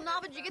dreadful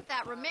novel did you get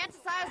that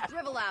romanticized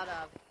drivel out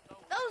of?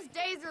 Those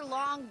days are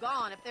long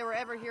gone, if they were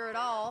ever here at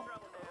all.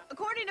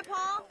 According to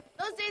Paul,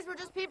 those days were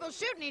just people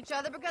shooting each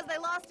other because they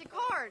lost at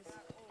cards.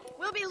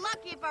 We'll be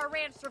lucky if our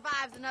ranch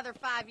survives another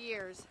 5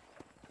 years.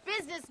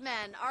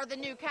 Businessmen are the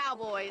new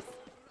cowboys.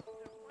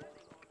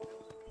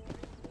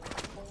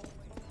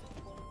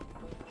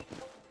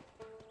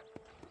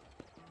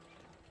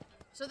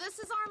 So this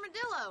is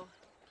Armadillo.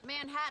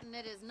 Manhattan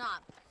it is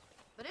not,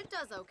 but it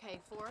does okay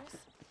for us.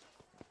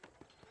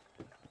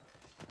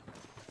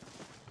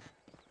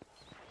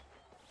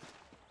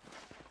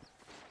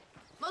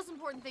 Most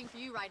important thing for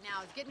you right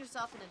now is getting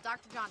yourself into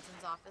Dr.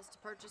 Johnson's office to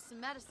purchase some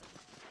medicine.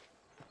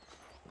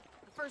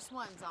 The first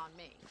one's on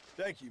me.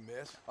 Thank you,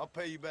 miss. I'll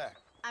pay you back.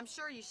 I'm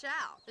sure you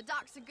shall. The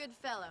doc's a good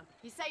fellow.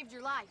 He saved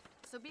your life,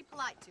 so be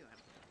polite to him.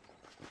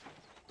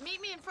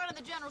 Meet me in front of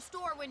the general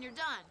store when you're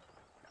done.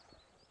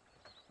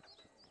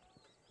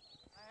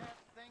 Last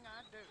thing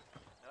I do.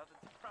 Nothing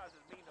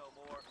surprises me no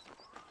more.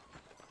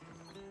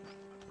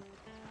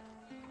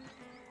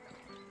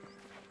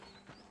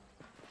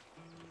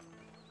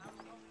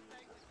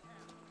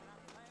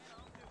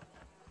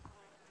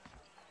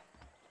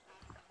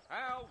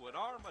 How would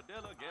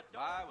Armadillo get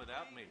by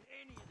without me?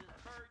 Any of this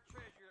buried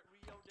treasure at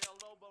Rio del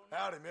Lobo.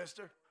 Howdy,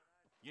 mister.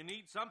 You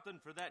need something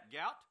for that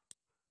gout?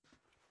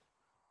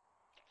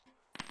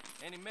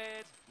 Any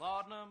meds,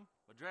 laudanum,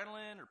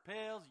 adrenaline, or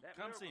pills, you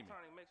come see me. That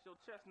tonic makes your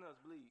chestnuts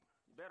bleed.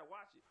 You better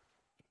watch it.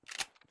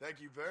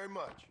 Thank you very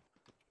much.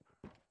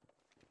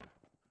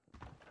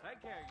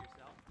 Take care of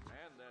yourself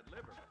and that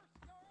liver.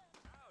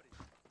 Howdy.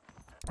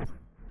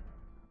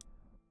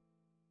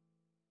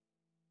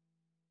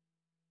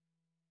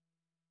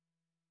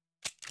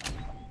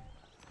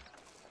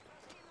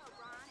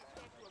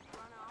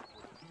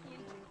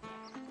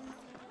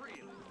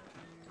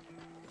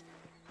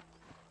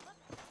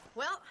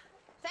 Well,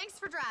 thanks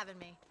for driving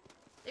me.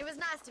 It was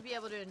nice to be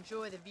able to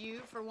enjoy the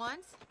view for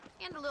once,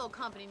 and a little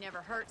company never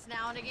hurts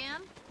now and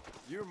again.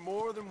 You're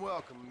more than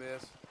welcome,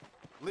 miss.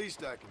 Least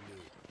I can do.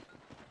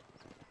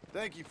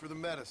 Thank you for the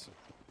medicine.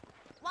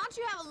 Why don't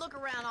you have a look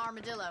around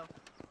Armadillo?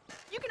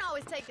 You can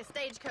always take a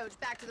stagecoach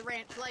back to the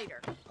ranch later.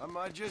 I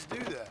might just do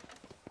that.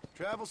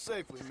 Travel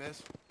safely,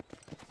 miss.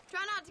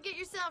 Try not to get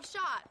yourself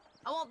shot.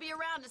 I won't be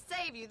around to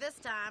save you this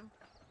time.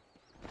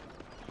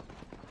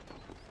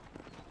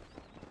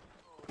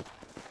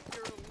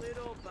 You're a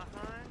little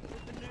behind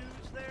with the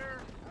news there.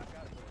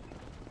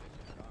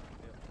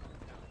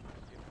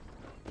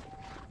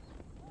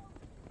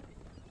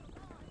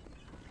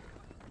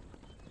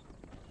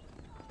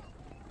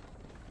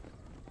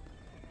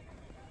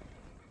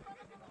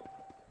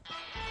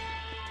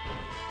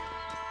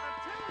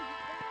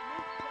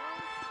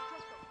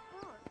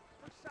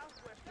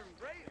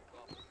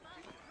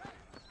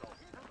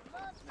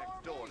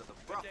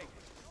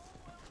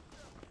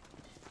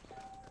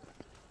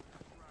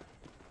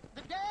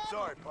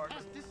 Sorry, partner.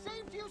 Has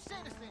deceived you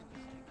citizens.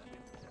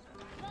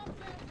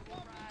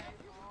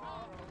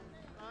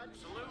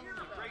 Saloon's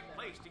a great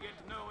place to get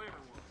to know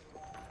everyone.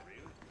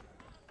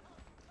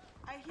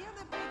 I hear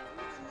they break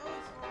through the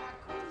nose for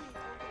raccoon meat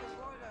over the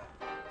border.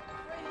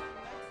 Crazy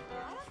Mexicans.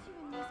 Why don't you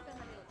and me spend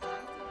a little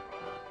time together?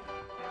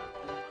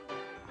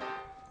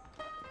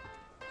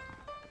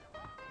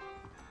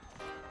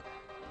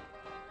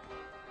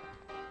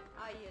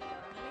 Are you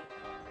lonely?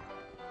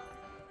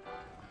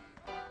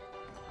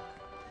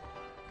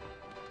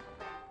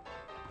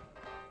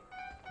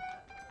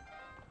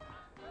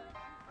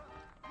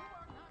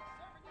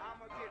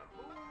 I'ma get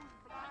booze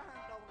blind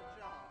on the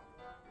job.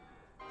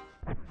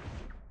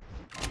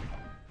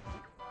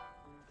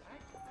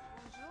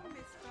 Bonjour,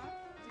 mister.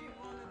 Do you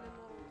want a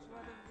little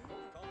joie de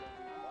vivre?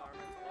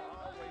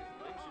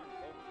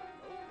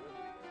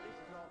 This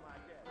is all my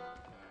dad.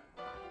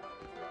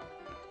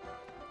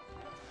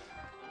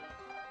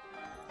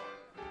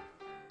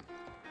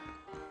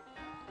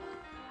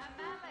 A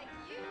man like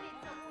you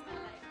needs a woman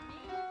like me.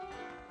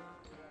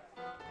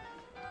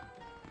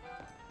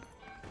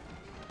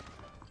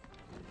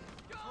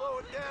 Slow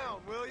it down,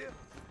 will you?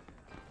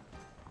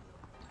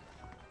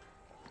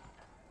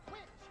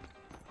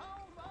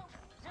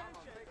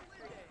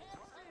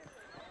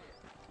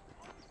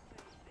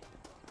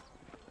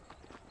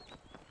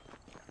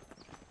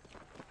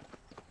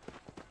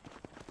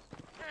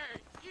 Hey,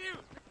 you,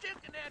 the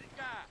chicken addict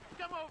guy,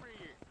 come over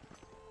here.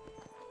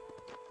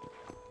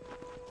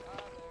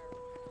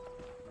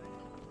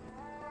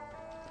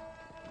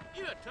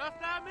 You a tough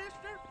guy,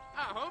 mister?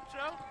 I hope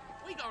so.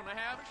 We gonna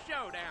have a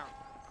showdown.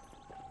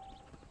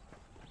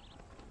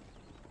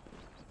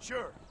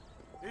 Sure.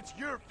 It's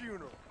your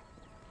funeral.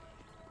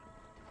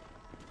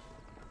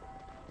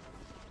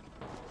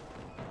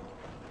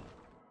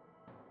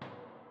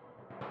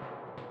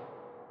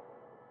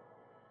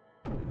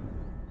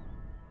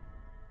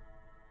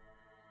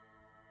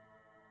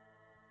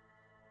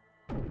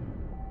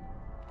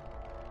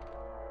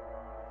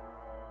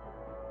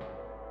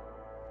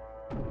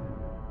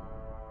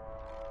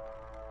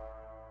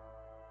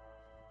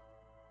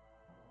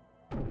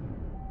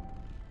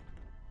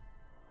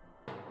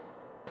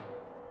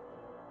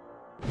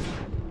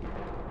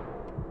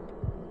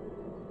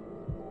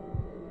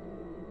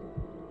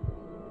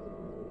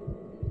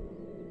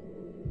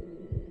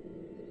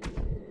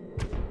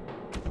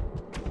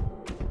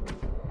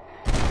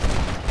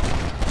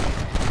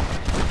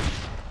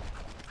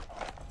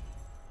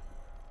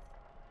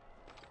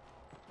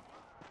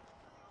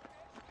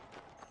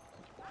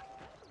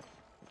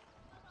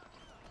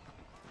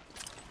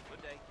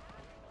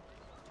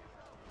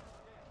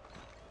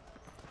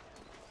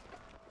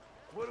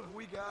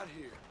 got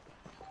here?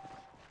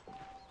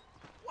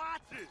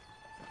 Watch it!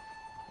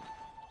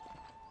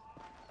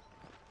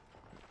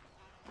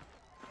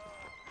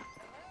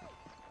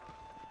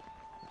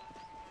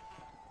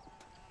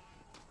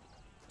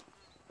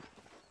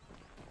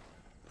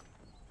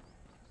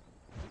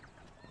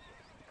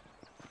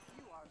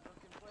 You are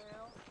looking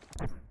well.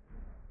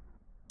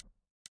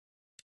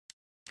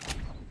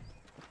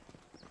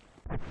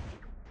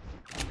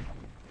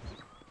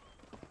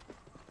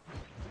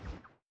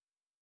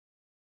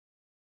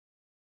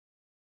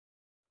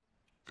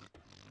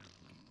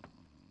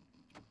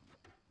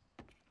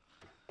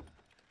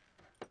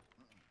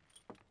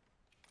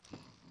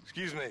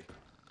 Excuse me.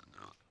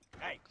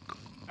 Hey,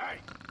 hey,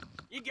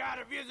 you got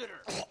a visitor.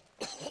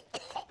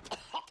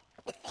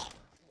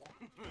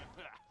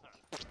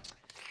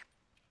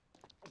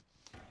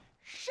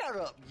 Shut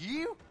up,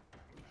 you!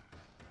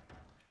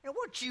 And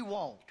what you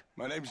want?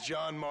 My name's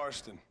John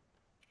Marston.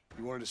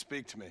 You wanted to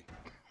speak to me.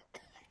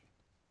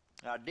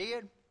 I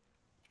did?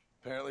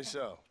 Apparently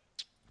so.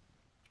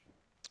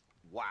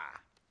 Why?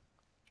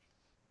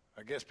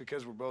 I guess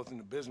because we're both in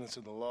the business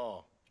of the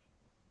law.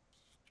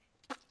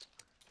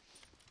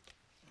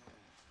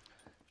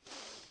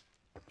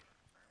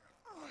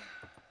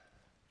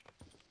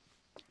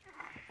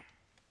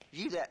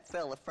 You that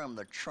fella from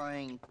the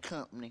train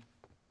company?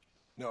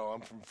 No,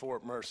 I'm from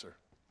Fort Mercer.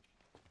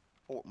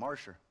 Fort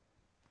Mercer?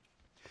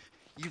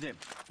 You them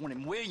one of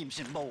them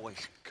Williamson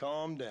boys?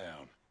 Calm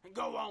down.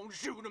 Go on,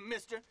 shoot him,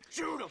 mister.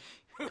 Shoot him.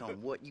 Come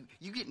on, what?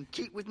 You getting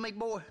cute with me,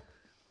 boy?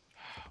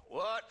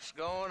 What's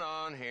going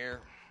on here?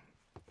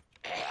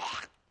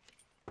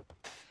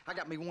 I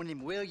got me one of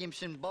them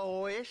Williamson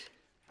boys.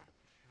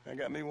 I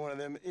got me one of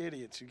them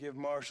idiots who give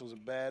marshals a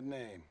bad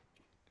name.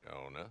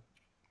 Jonah,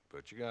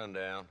 put your gun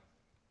down.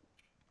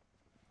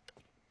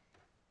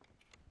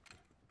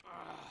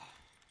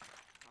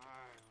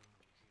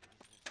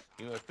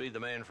 You must be the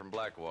man from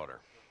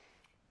Blackwater.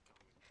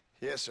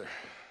 Yes, sir.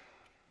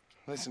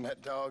 Listen,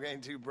 that dog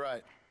ain't too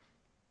bright,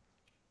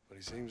 but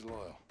he seems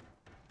loyal.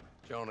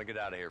 Jonah, get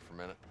out of here for a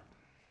minute.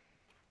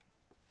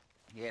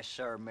 Yes,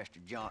 sir, Mr.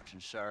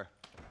 Johnson, sir.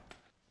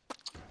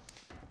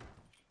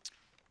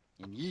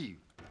 And you.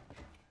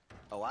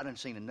 Oh, I done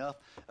seen enough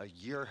of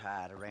your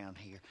hide around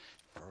here,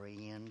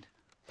 friend.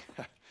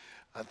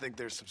 I think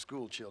there's some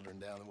school children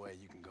down the way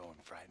you can go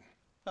and frighten.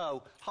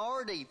 Oh,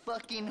 hardy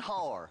fucking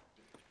har.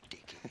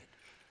 Dickhead.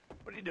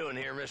 What are you doing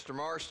here, Mr.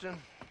 Marston?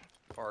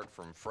 Apart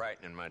from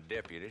frightening my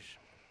deputies.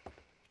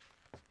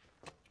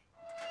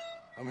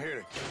 I'm here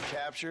to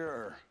capture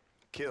or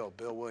kill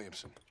Bill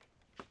Williamson.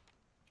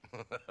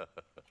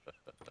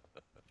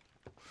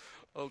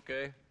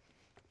 Okay.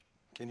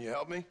 Can you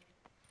help me?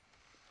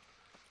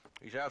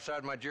 He's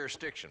outside my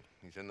jurisdiction.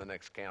 He's in the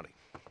next county.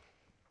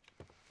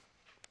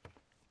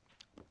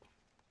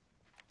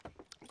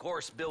 Of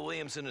course, Bill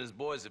Williamson and his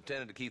boys have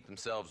tended to keep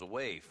themselves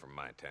away from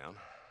my town.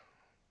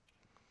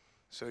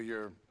 So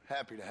you're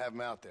happy to have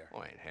him out there?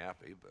 Well, I ain't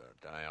happy,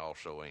 but I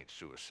also ain't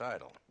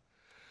suicidal.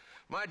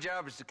 My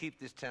job is to keep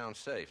this town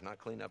safe, not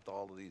clean up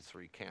all of these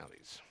 3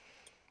 counties.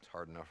 It's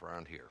hard enough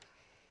around here.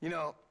 You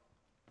know,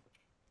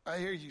 I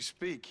hear you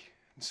speak,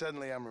 and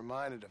suddenly I'm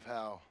reminded of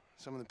how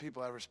some of the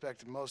people I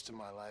respected most in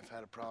my life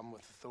had a problem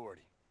with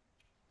authority.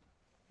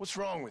 What's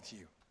wrong with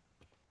you?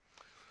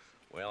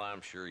 Well, I'm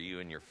sure you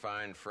and your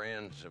fine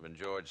friends have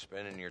enjoyed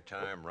spending your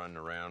time running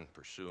around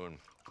pursuing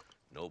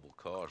noble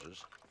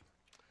causes.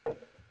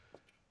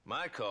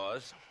 My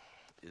cause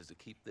is to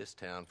keep this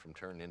town from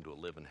turning into a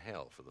living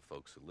hell for the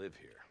folks who live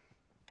here.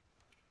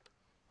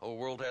 Whole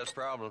world has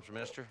problems,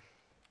 mister,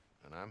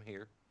 and I'm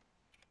here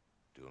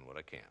doing what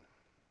I can.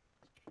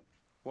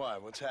 Why?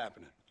 What's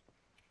happening?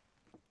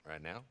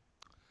 Right now,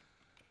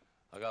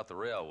 I got the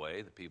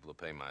railway, the people who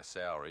pay my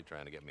salary,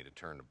 trying to get me to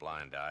turn a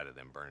blind eye to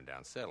them burning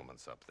down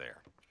settlements up there.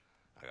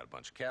 I got a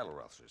bunch of cattle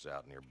rustlers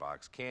out near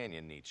Box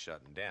Canyon needs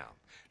shutting down.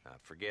 Not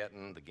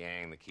forgetting the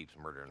gang that keeps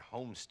murdering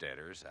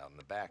homesteaders out in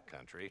the back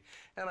country.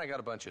 And I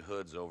got a bunch of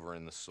hoods over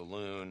in the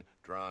saloon,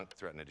 drunk,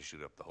 threatening to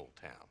shoot up the whole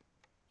town.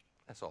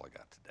 That's all I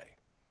got today.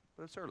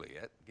 But it's early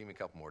yet. Give me a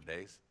couple more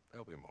days.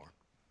 There'll be more.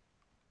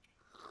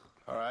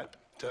 All right,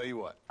 tell you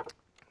what.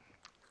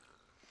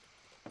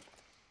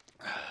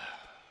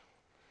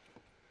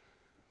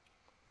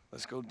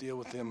 Let's go deal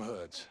with them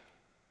hoods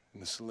in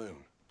the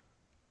saloon.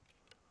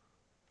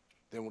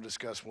 Then we'll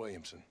discuss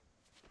Williamson.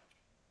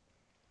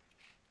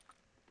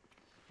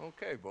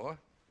 Okay, boy.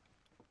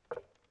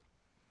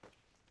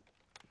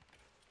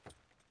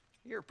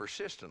 You're a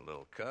persistent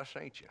little cuss,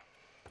 ain't you?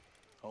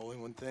 Only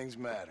when things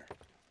matter.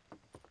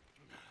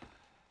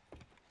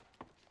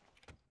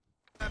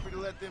 Happy to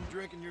let them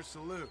drink in your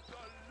saloon.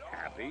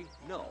 Happy?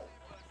 No.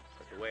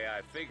 But the way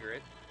I figure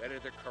it, better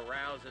they're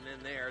carousing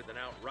in there than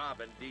out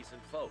robbing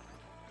decent folk.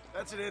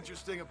 That's an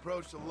interesting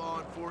approach to law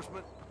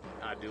enforcement.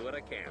 I do what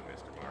I can,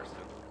 Mr. Marston.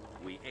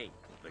 We ain't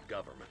the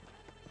government.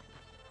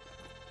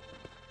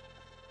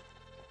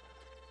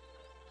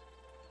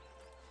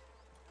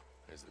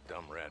 There's the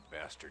dumb rat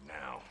bastard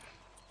now.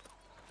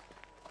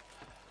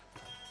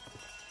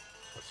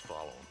 Let's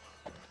follow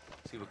him.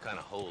 See what kind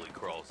of hole he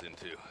crawls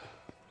into.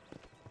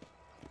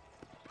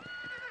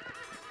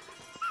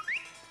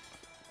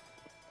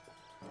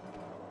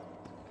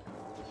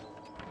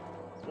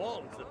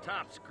 Marston's the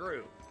top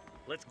screw.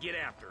 Let's get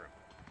after him.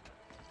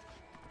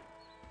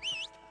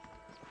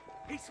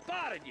 He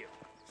spotted you.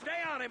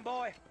 Stay on him,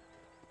 boy.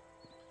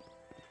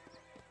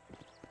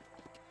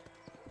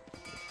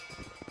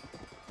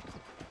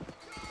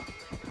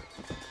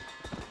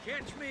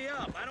 Catch me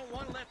up. I don't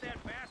want to let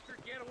that bastard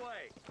get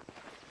away.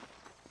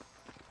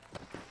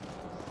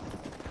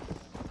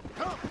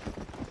 Come!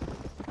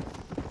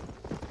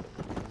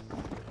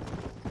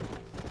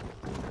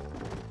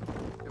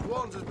 If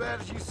Walton's as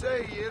bad as you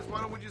say he is,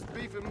 why don't we just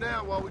beef him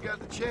now while we got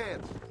the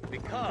chance?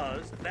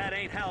 Because that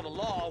ain't how the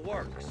law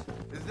works.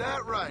 Is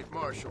that right,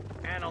 Marshal?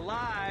 And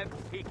alive,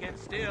 he can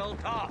still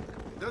talk.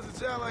 Doesn't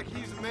sound like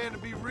he's a man to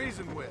be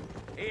reasoned with.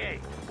 He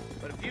ain't.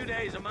 But a few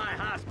days of my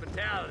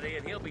hospitality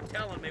and he'll be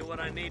telling me what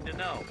I need to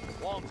know.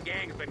 Walton's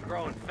gang's been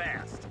growing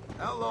fast.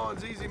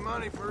 Outlawing's easy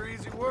money for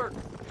easy work.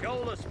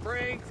 Shola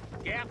Springs,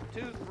 Gap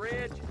Tooth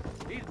Ridge,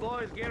 these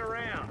boys get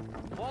around.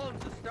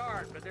 Walton's the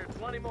start, but there's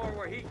plenty more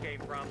where he came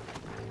from.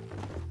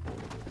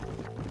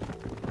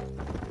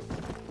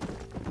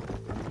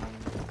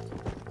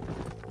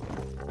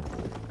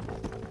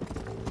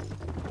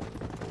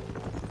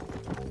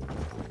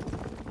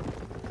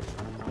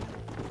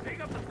 Pick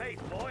up the pace,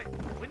 boy.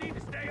 We need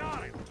to stay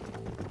on him.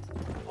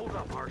 Hold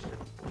up, Marston.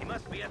 He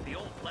must be at the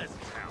old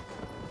Pleasance house.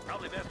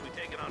 Probably best we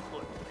take it on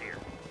foot from here.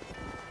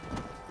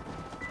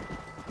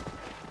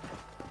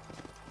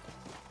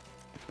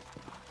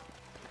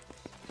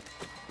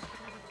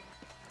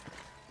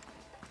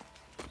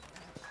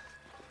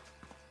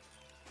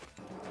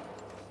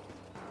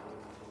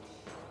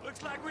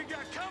 Looks like we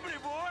got company,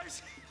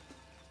 boys.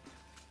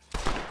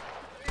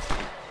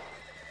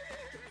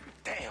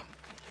 Damn.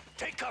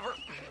 Take cover.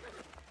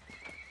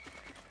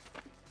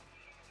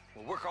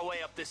 We'll work our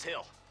way up this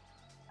hill.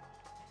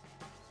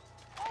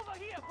 Over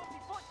here,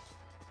 pussyfoot!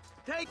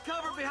 Take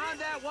cover behind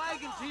that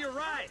wagon to your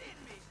right.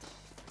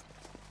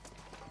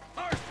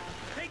 Marston,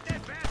 take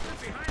that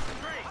bastard behind the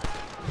crate.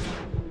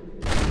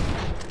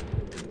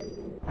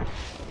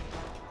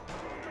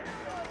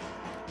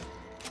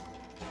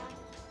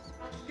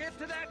 Get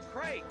to that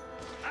crate.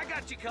 I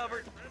got you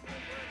covered.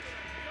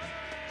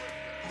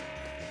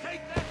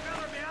 Take that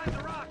fella behind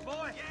the rock,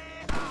 boy.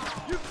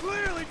 You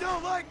clearly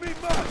don't like me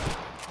much!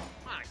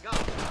 My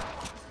God.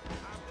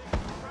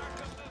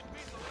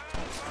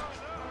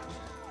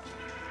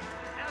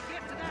 Now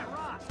get to that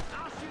rock.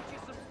 I'll shoot you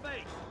some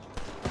space.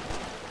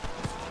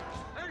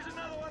 There's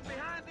another one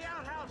behind the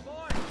outhouse,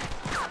 boy.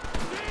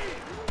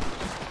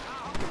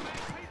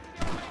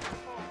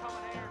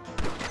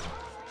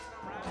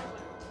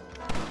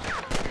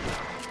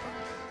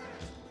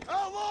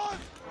 Outlaws!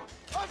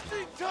 I've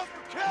seen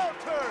tougher cow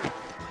turds!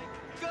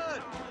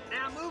 Good.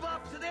 Now move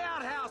up to the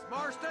outhouse,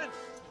 Marston.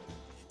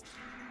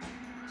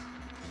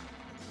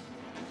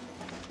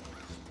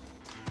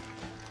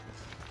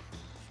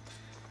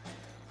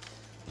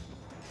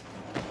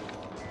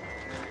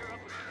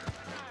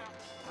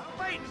 What are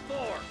you waiting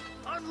for?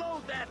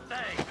 Unload that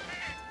thing.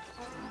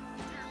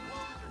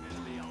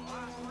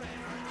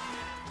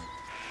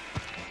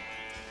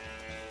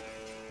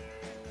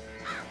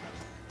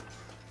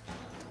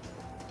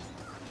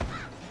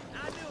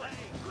 Now do it.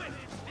 Quick.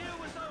 Deal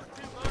with those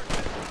two,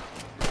 Marston.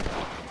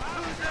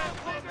 Who's that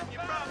woman you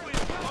brought with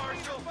you,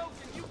 Marshal?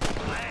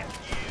 Blast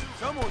you.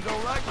 Someone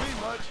don't like me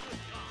much.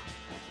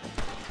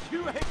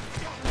 You ain't...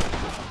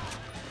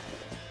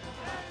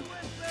 Stay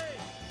with me.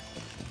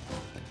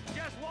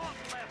 Just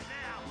Walton left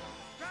now.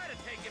 Try to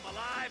take him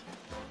alive.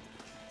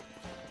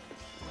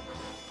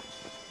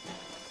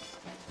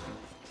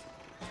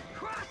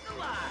 Cross the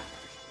line.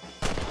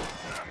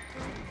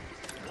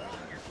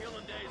 Walton, your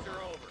killing days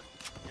are over.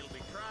 It'll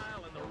be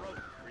trial and the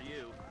rope for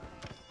you.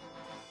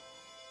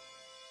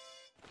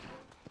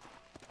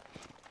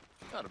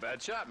 Not a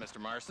bad shot, Mr.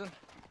 Marston.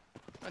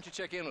 Why don't you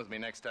check in with me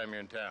next time you're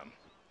in town?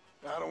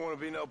 I don't want to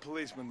be no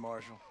policeman,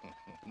 Marshal.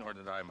 Nor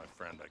did I, my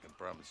friend. I can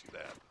promise you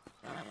that.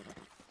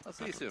 I'll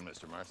see you soon,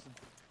 Mr. Marston.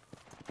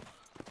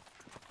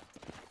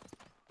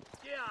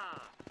 Yeah.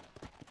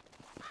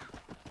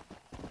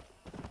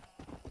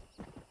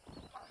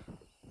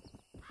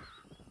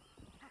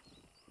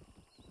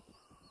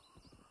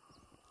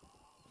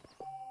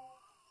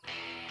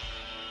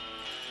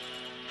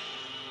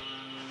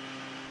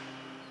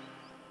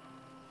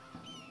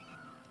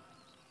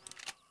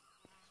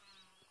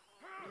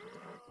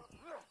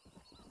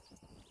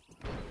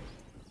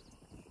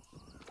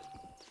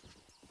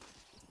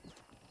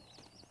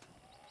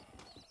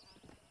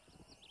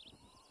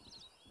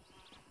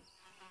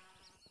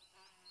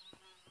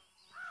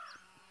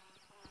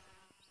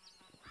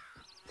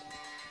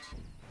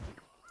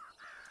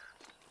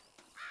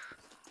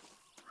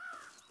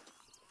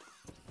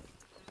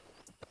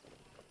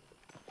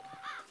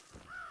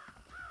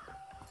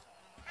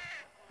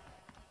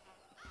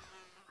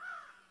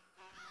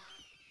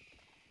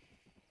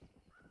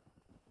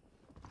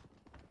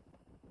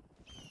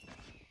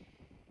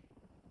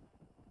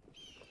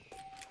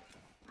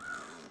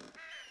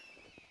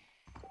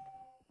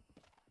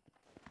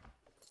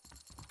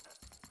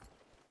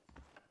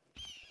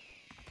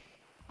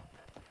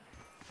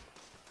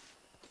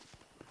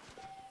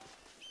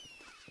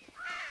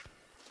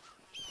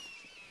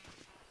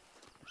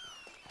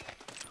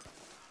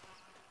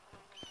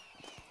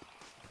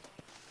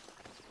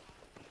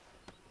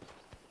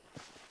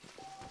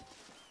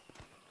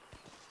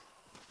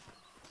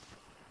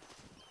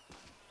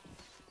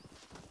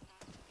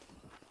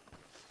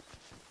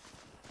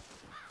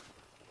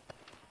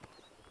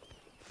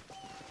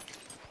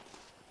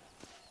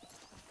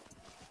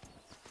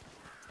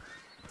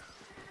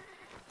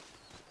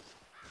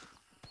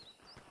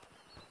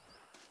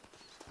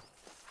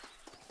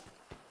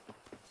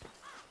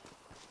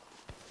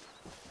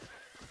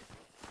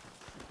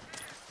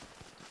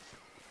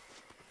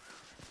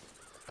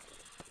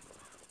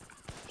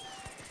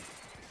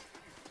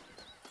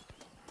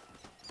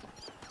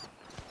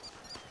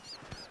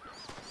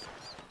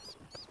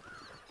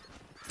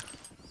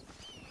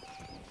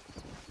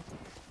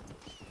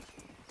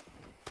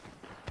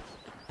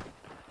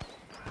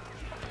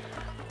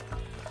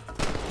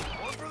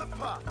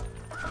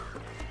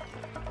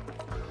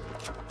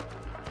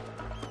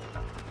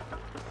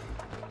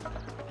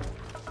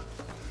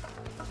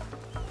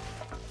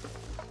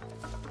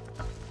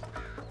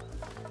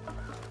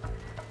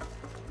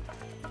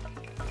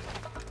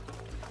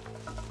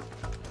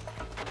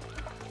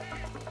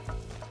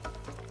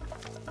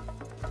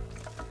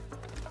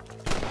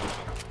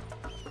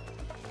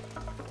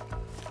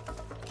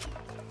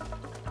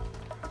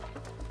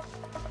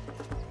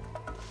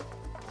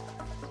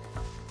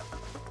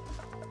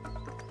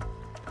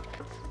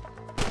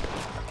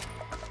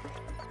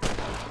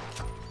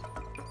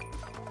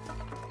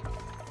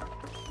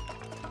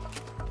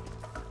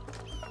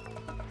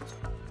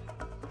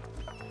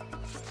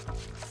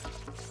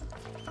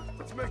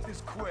 this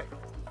quick.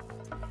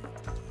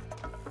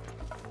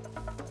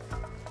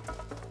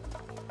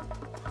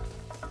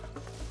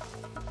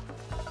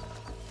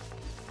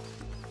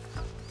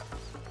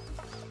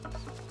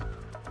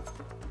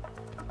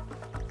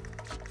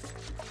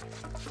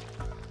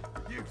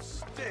 You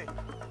stink.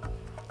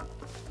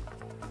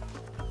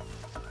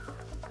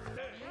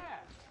 Yeah,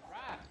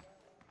 right.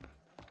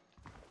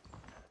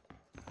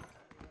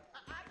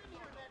 I've been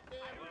hearing that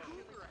damn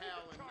cougar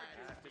howling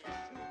match. Is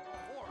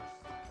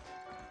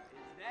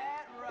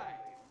that right?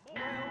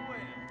 Well.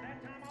 That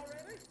time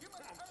already?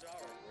 I'm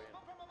sorry, Red.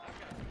 I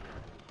got it.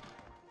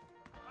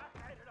 I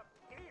had it up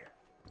here.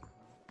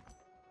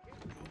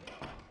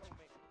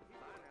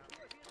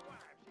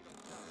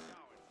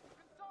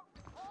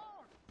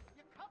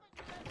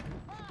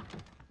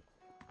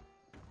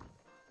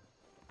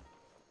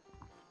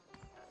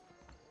 A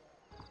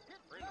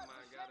friend of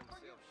mine got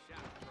himself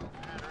shot.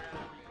 I'd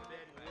rather be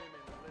dead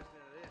women than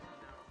listening to this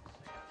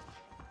nonsense.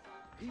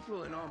 People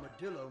in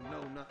Armadillo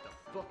know not to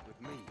fuck with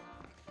me.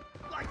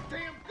 Like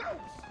damn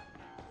ghosts! Sounds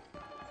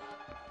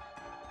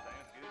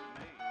good to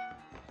me.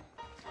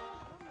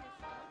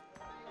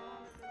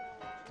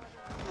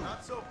 Not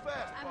so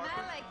fast, A Parker.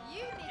 man like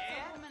you needs a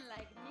woman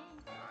like me.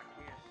 I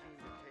can't seem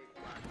to take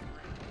my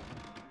drink.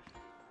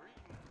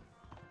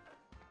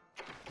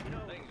 You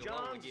know, Things will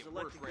only John's get the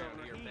worse elected round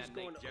governor. here if He's that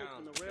going Nick to open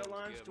Jones the rail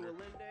becomes lines to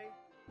governor. Alinde.